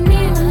close if you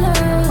need my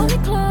love.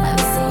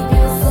 Privacy be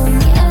its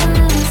only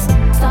us.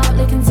 Stop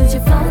looking since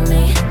you found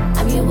me.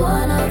 I'm your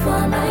one of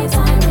one right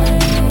timing.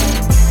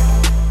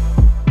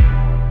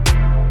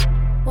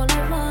 One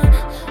of one,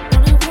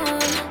 one of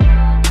one.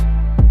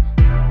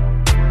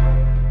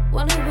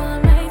 One of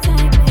one right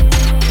timing.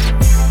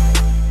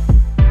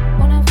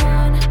 One of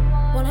one,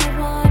 one of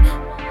one.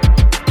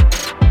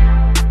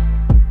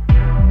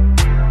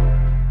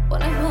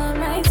 One of one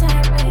right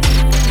timing.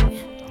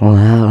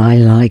 Well, I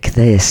like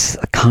this.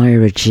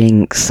 Kyra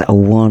Jinx, a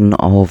one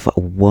of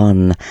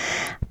one.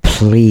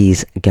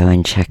 Please go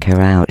and check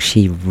her out.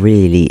 She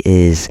really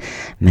is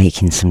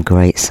making some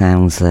great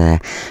sounds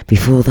there.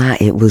 Before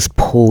that, it was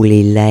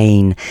Pauley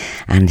Lane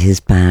and his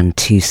band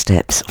 2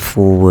 Steps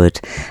Forward.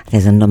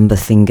 There's a number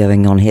thing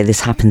going on here.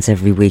 This happens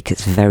every week.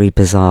 It's very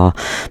bizarre,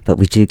 but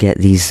we do get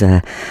these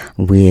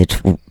weird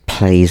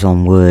plays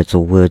on words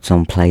or words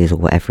on plays or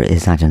whatever it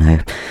is. I don't know.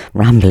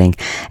 Rambling.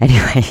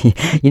 Anyway,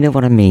 you know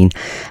what I mean.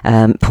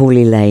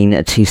 Pauley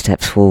Lane, 2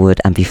 Steps Forward,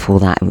 and before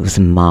that it was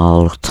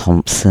Marle,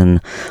 Thompson,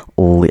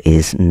 All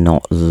Is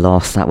Not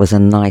Lost. That was a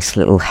nice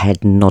little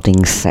head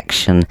nodding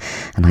section,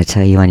 and I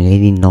tell you, I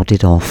nearly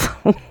nodded off.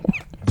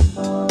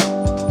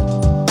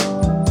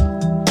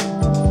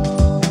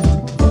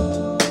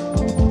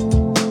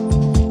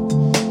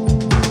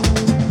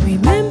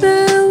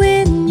 Remember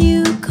when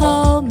you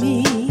called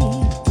me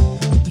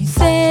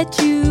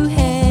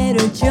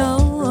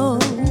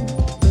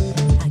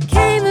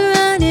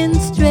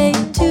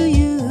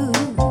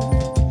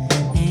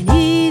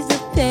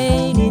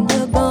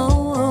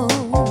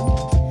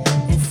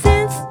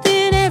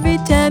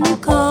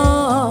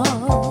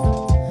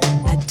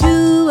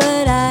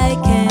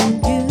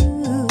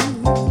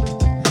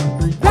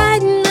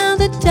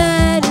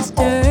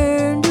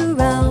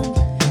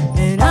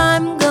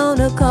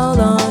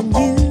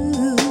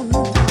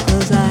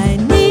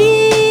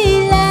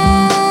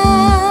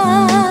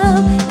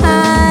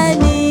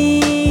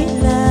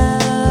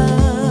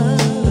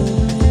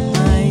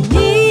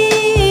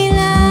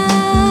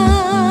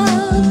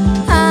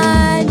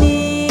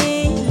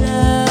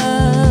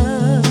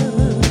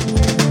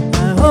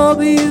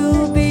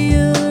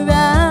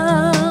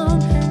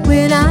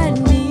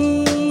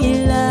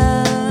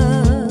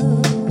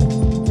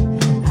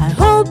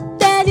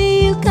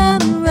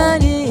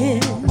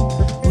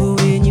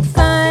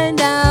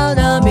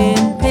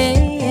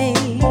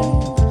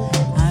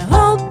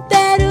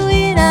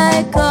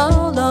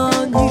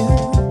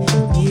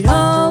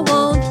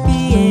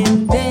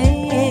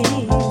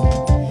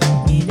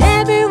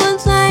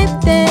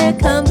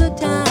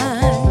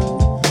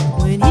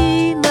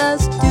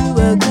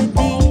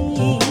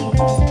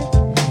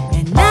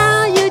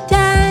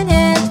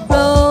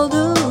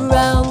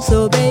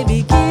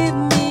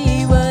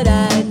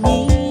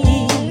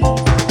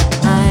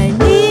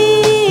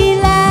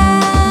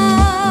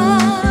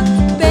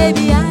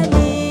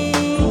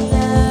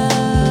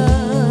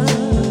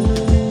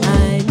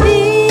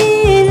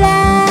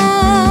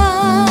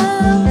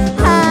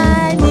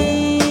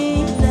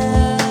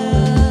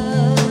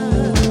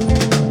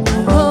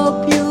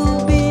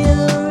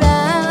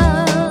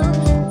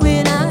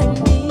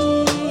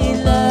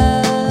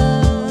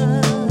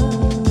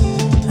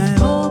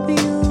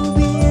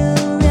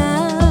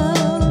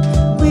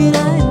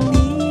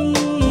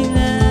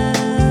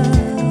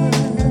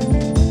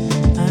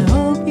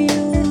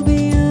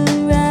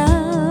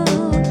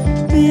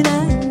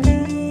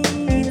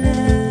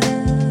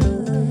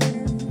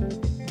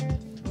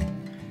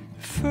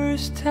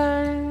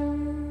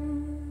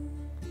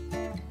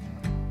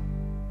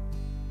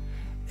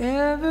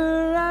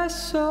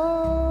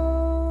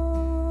saw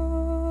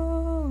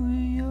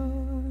your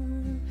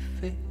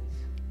face,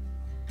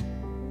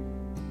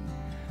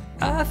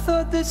 I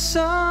thought the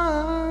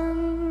sun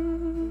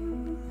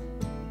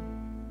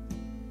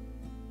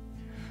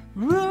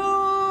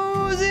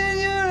rose in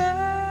your eyes,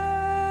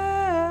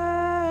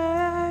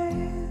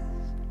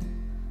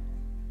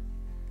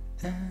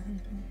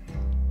 and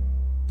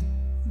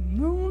the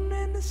moon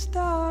and the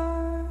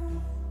stars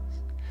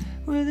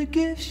were the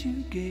gifts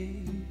you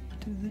gave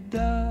to the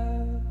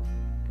dark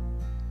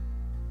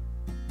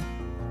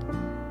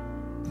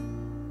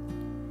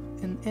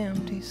and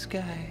empty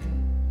sky.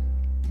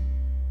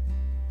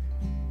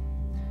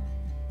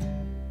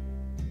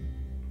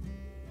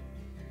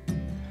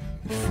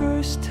 The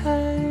first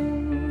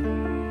time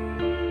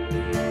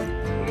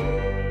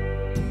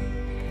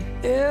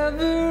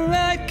ever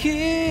I kissed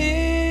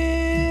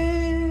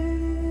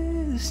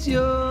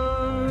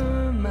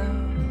your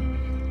mouth,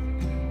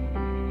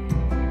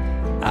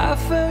 I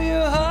felt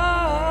your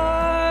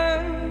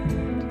heart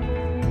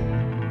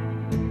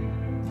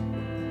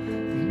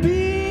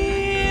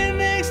being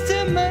next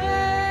to mine,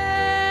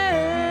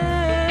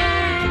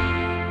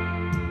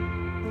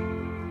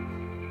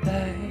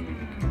 like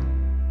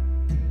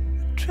the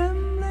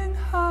trembling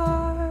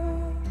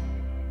heart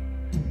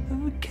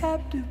of a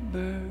captive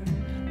bird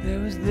that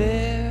was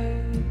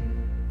there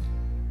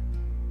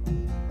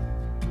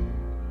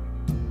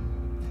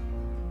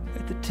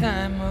at the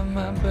time of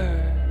my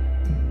birth.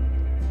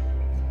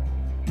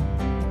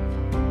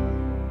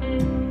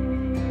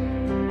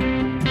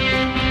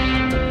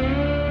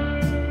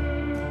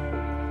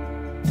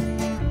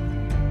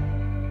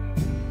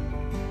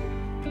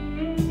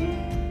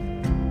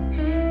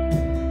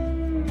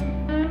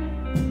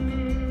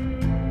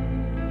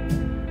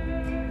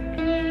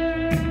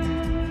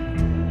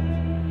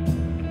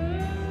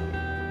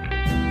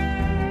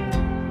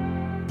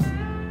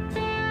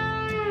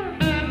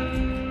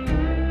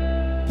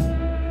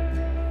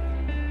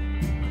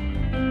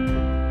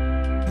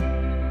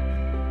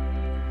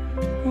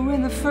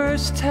 When the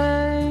first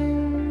time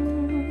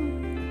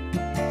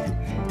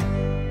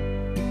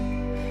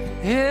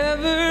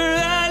ever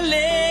I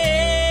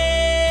lay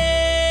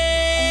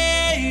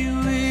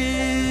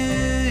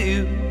with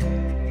you,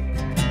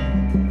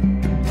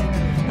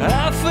 I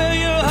felt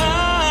your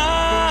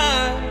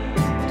heart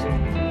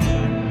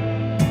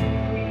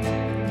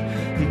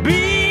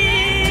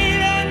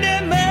beat under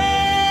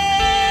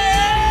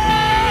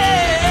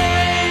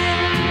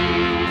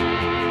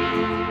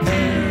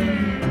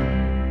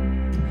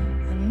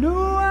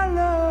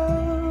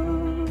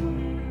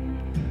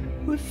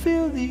would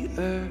fill the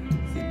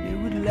earth and it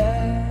would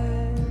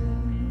last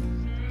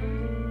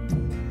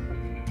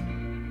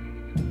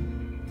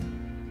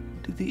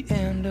to the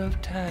end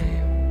of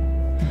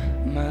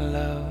time, my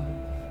love,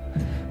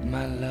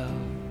 my love.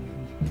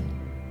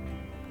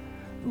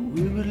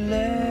 We would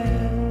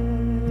last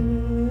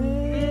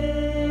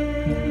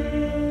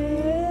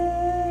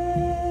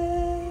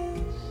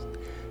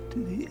to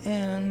the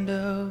end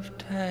of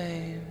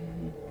time.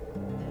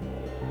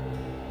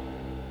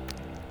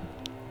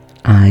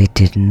 I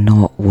did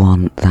not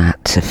want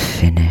that to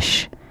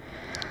finish.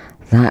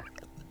 That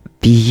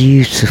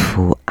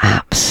beautiful,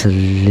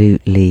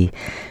 absolutely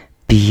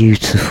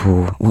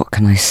beautiful, what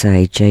can I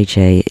say,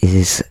 JJ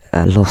is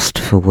lost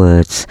for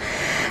words.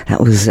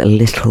 That was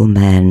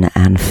Littlemen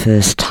and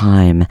First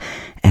Time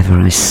Ever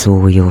I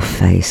Saw Your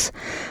Face.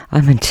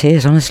 I'm in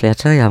tears, honestly, I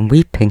tell you, I'm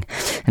weeping.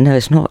 And no,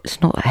 it's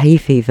not hay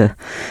fever.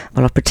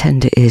 Well, I'll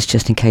pretend it is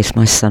just in case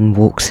my son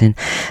walks in.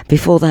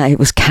 Before that, it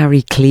was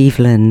Carrie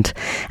Cleveland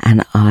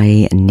and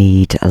I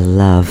Need a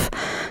Love.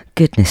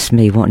 Goodness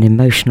me, what an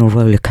emotional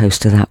roller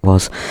coaster that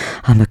was.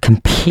 I'm a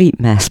complete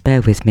mess.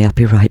 Bear with me, I'll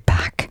be right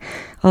back.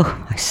 Oh,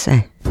 I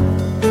say.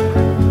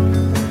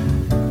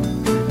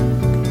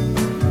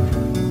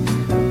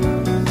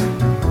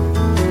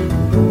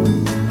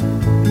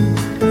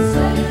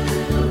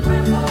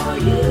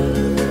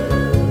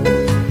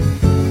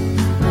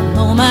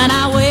 When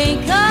I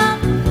wake up,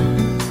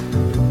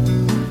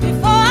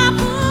 before I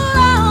put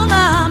on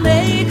my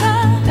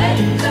makeup,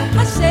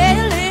 I say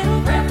a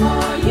little prayer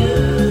for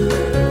you.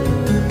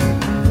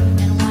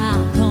 And while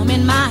I'm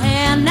combing my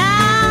hair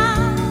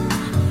now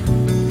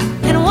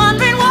and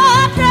wondering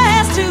what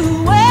dress to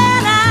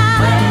wear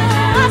now,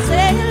 I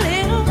say a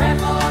little prayer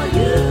for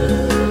you.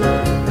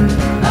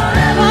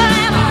 Forever,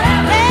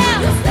 forever,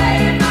 you'll stay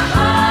in my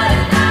heart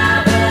and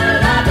I will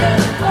love you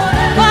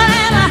forever.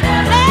 Forever,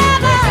 never,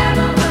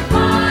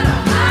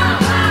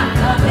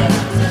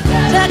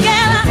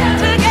 together,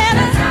 together.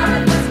 That's how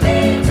it must be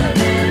to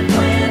live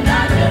when I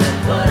just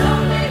would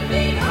only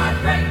be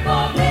heartbreak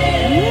for me.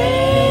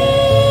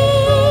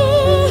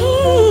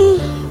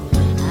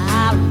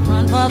 I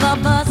run for the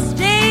bus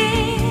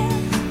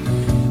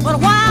stand, but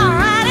while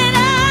riding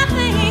I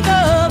think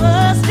of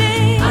us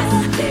still.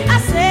 I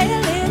say a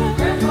little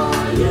prayer for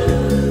you.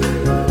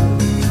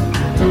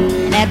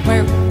 And at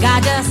work I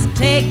just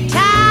take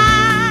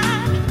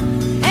time,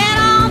 and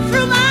on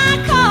through my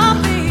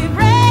coffee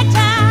break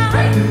time,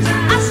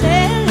 I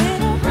say a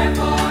little prayer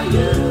for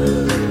you.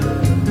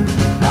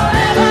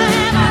 Forever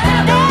and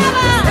ever,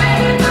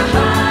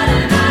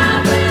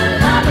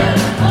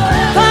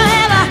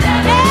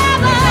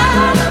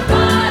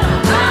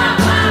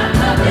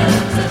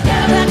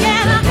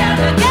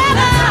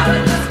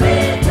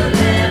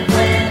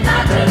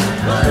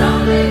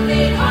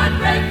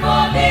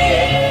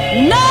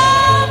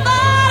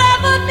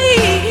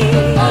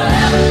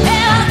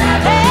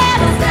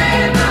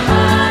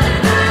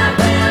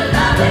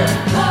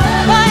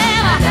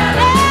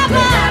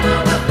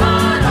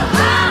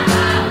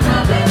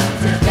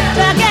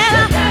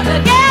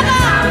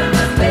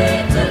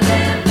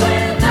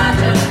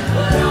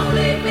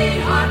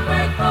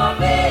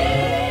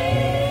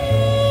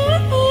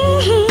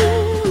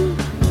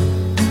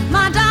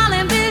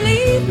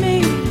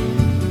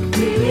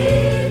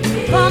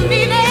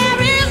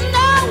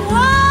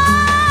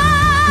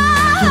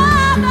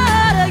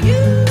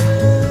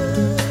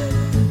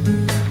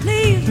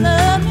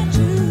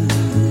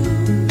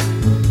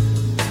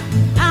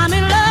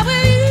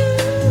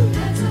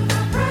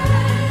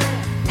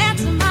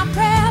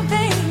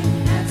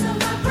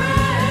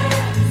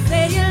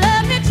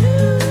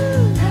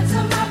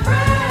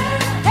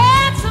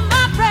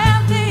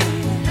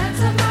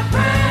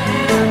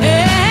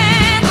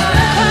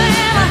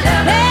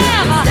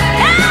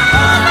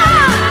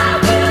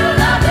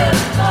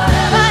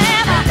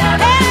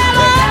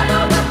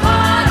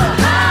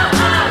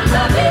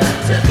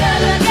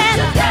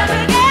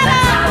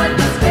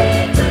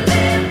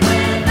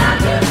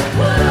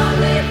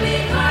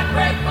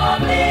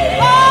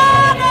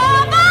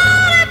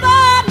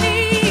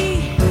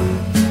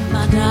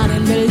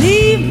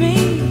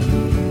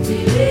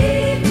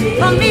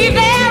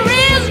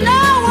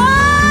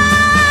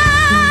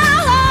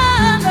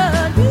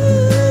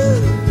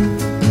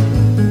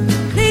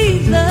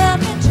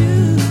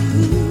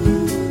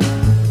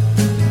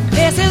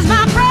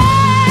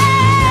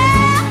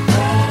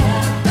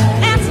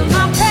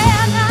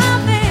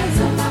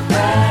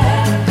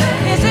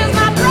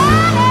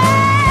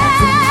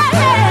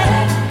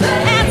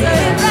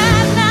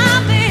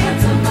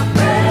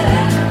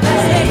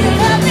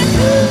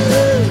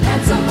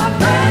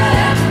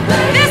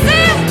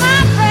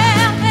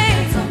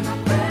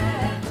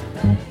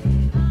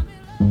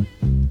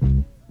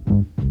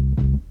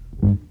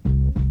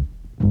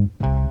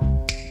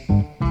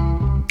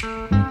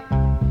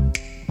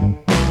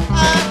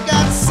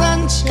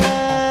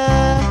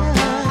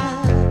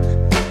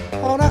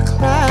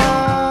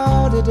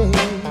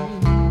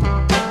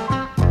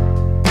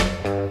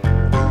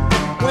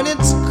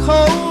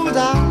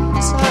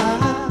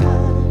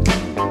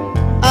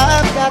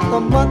 got the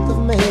month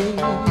of May.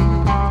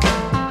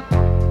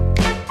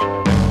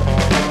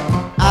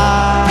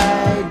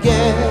 I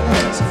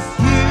guess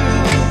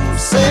you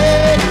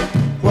say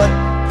what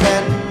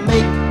can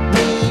make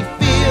me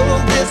feel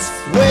this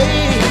way,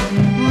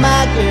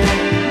 my girl,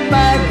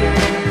 my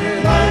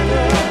girl, my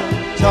girl.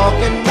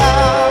 Talking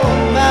about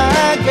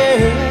my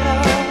girl,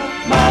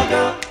 my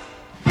girl.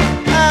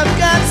 I've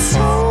got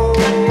so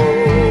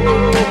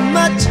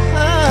much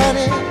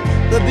honey,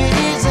 the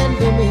bees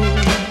envy me.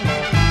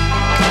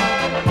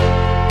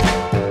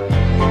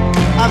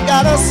 I've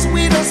got a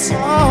sweeter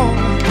song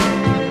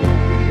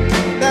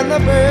than the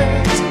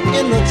birds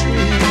in the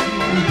trees.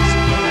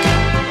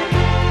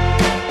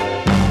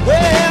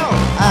 Well,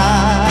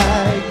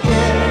 I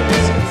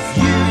guess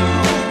you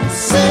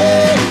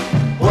say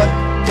what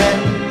can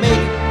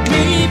make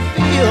me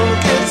feel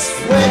this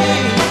way,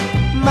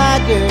 my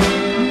girl,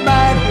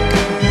 my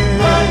girl,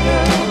 my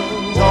girl.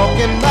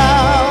 Talking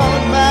about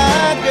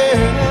my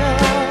girl,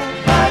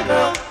 my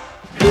girl.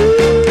 Ooh,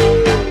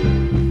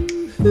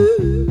 ooh.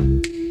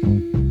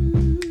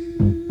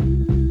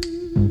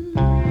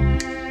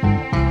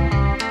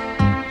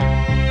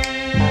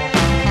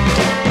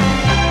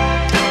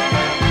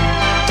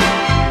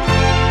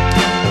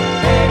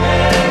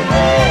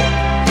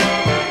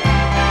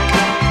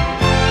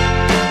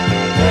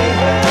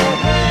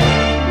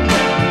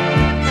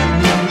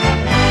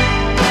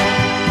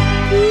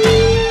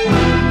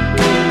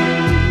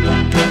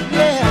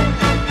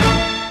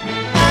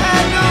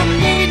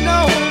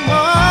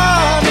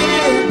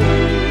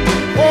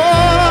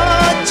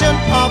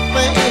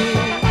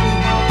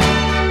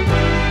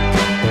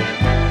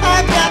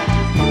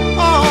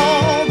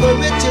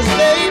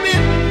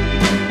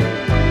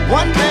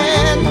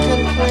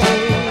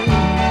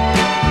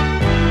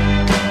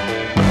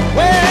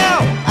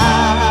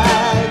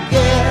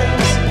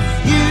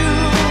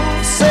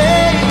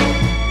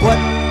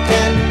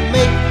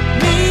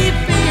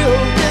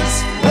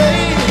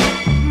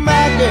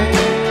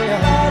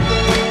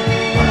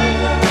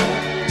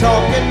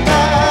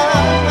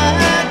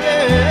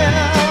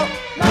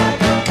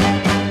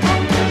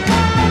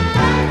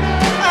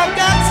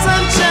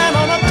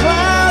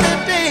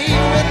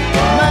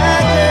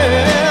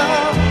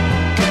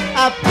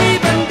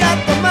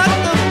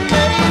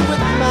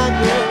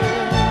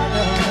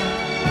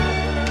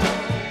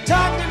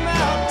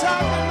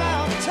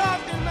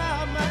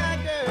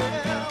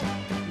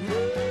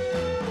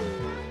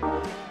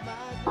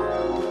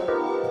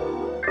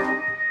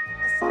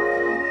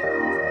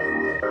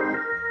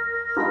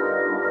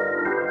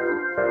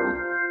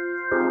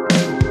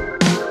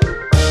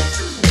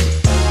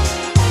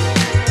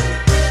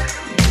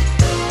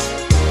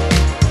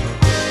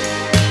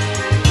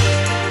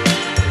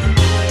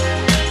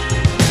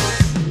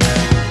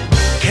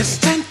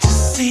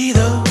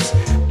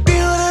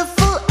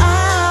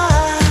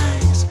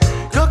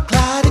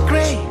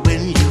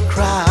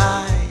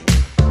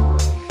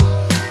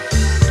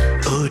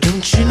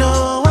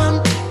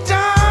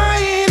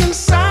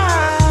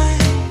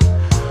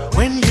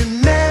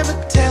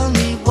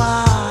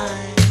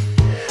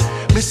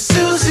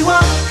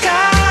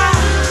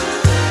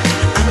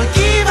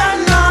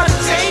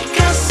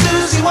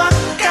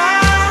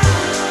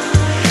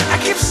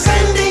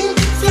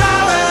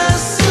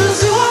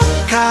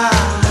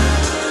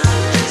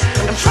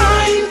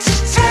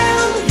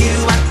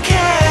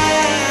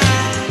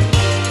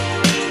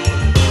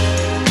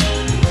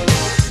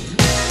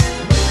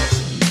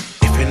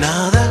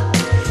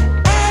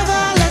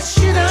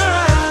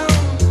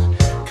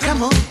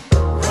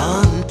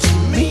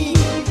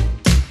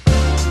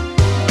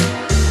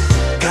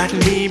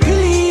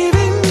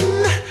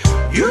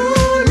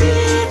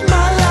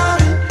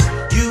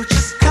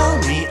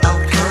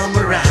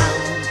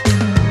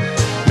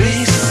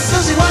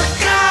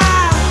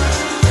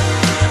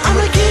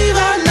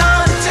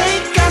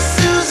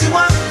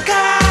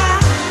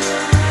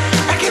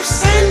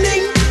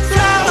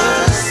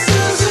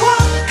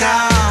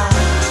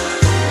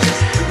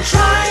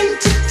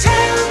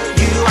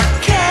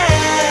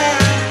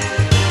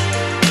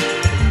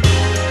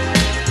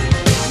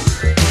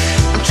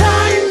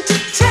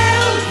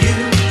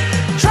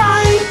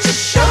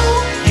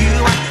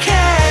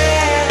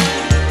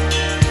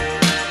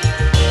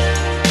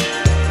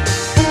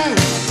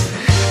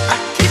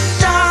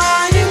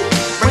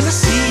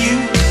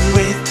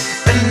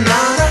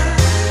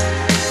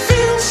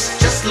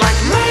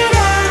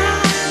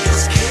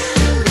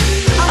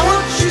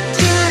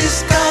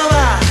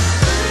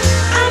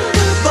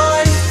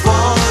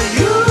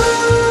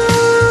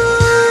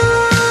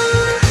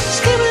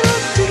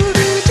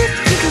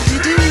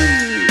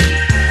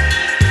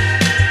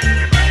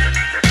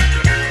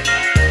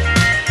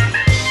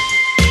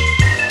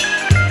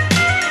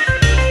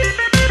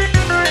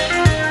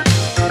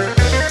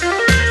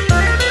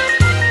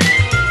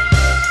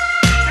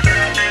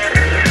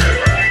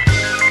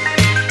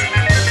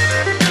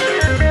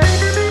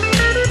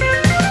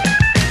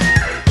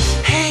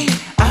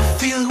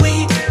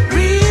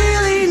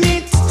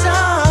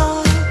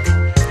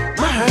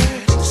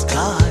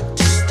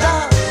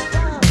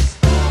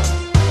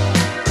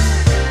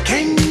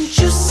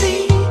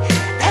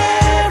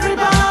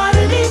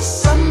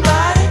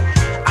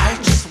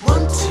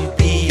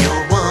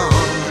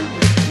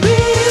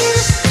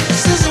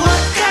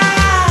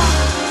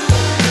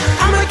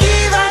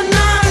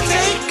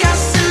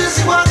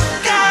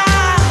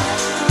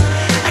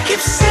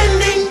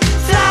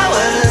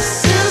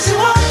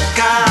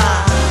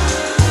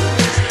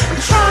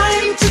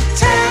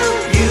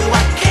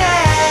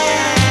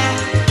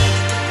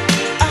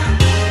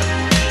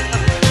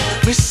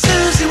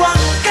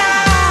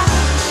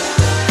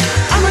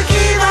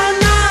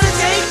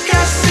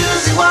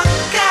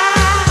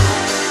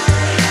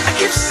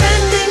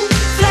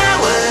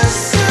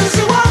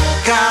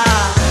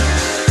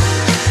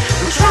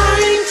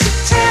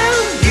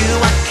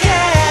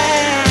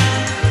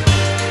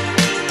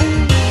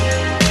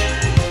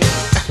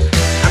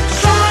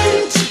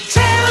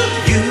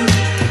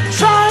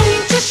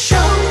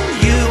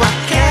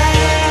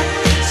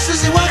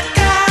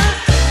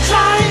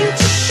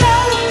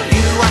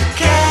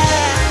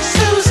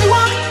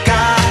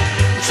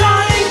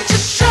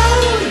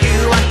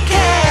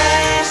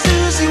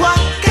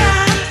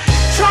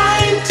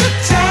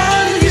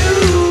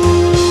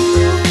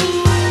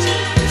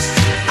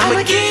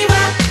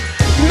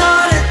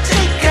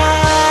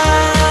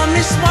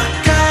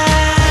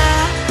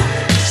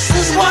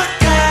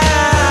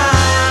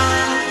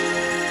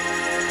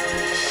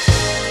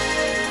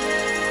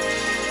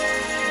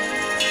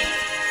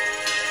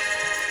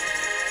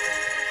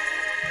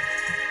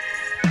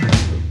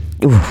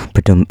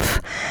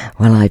 Badumph.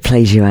 Well, I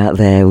played you out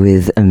there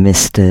with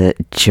Mr.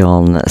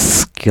 John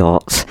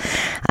Scott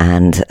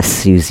and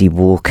Suzy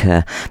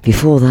Walker.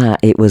 Before that,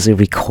 it was a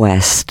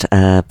request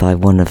by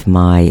one of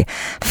my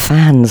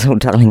fans. Oh,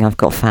 darling, I've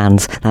got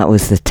fans. That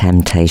was The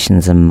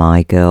Temptations and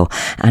My Girl.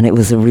 And it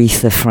was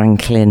Aretha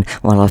Franklin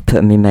while I've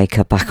put my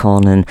makeup back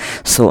on and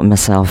sorting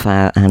myself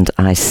out, and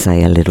I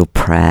say a little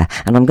prayer.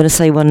 And I'm going to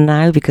say one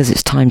now because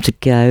it's time to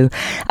go.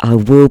 I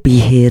will be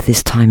here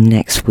this time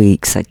next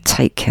week, so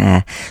take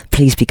care.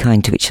 Please be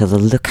kind to each other,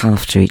 look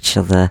after each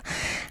other,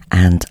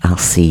 and I'll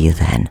see you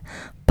then.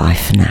 Bye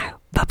for now.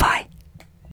 Bye-bye.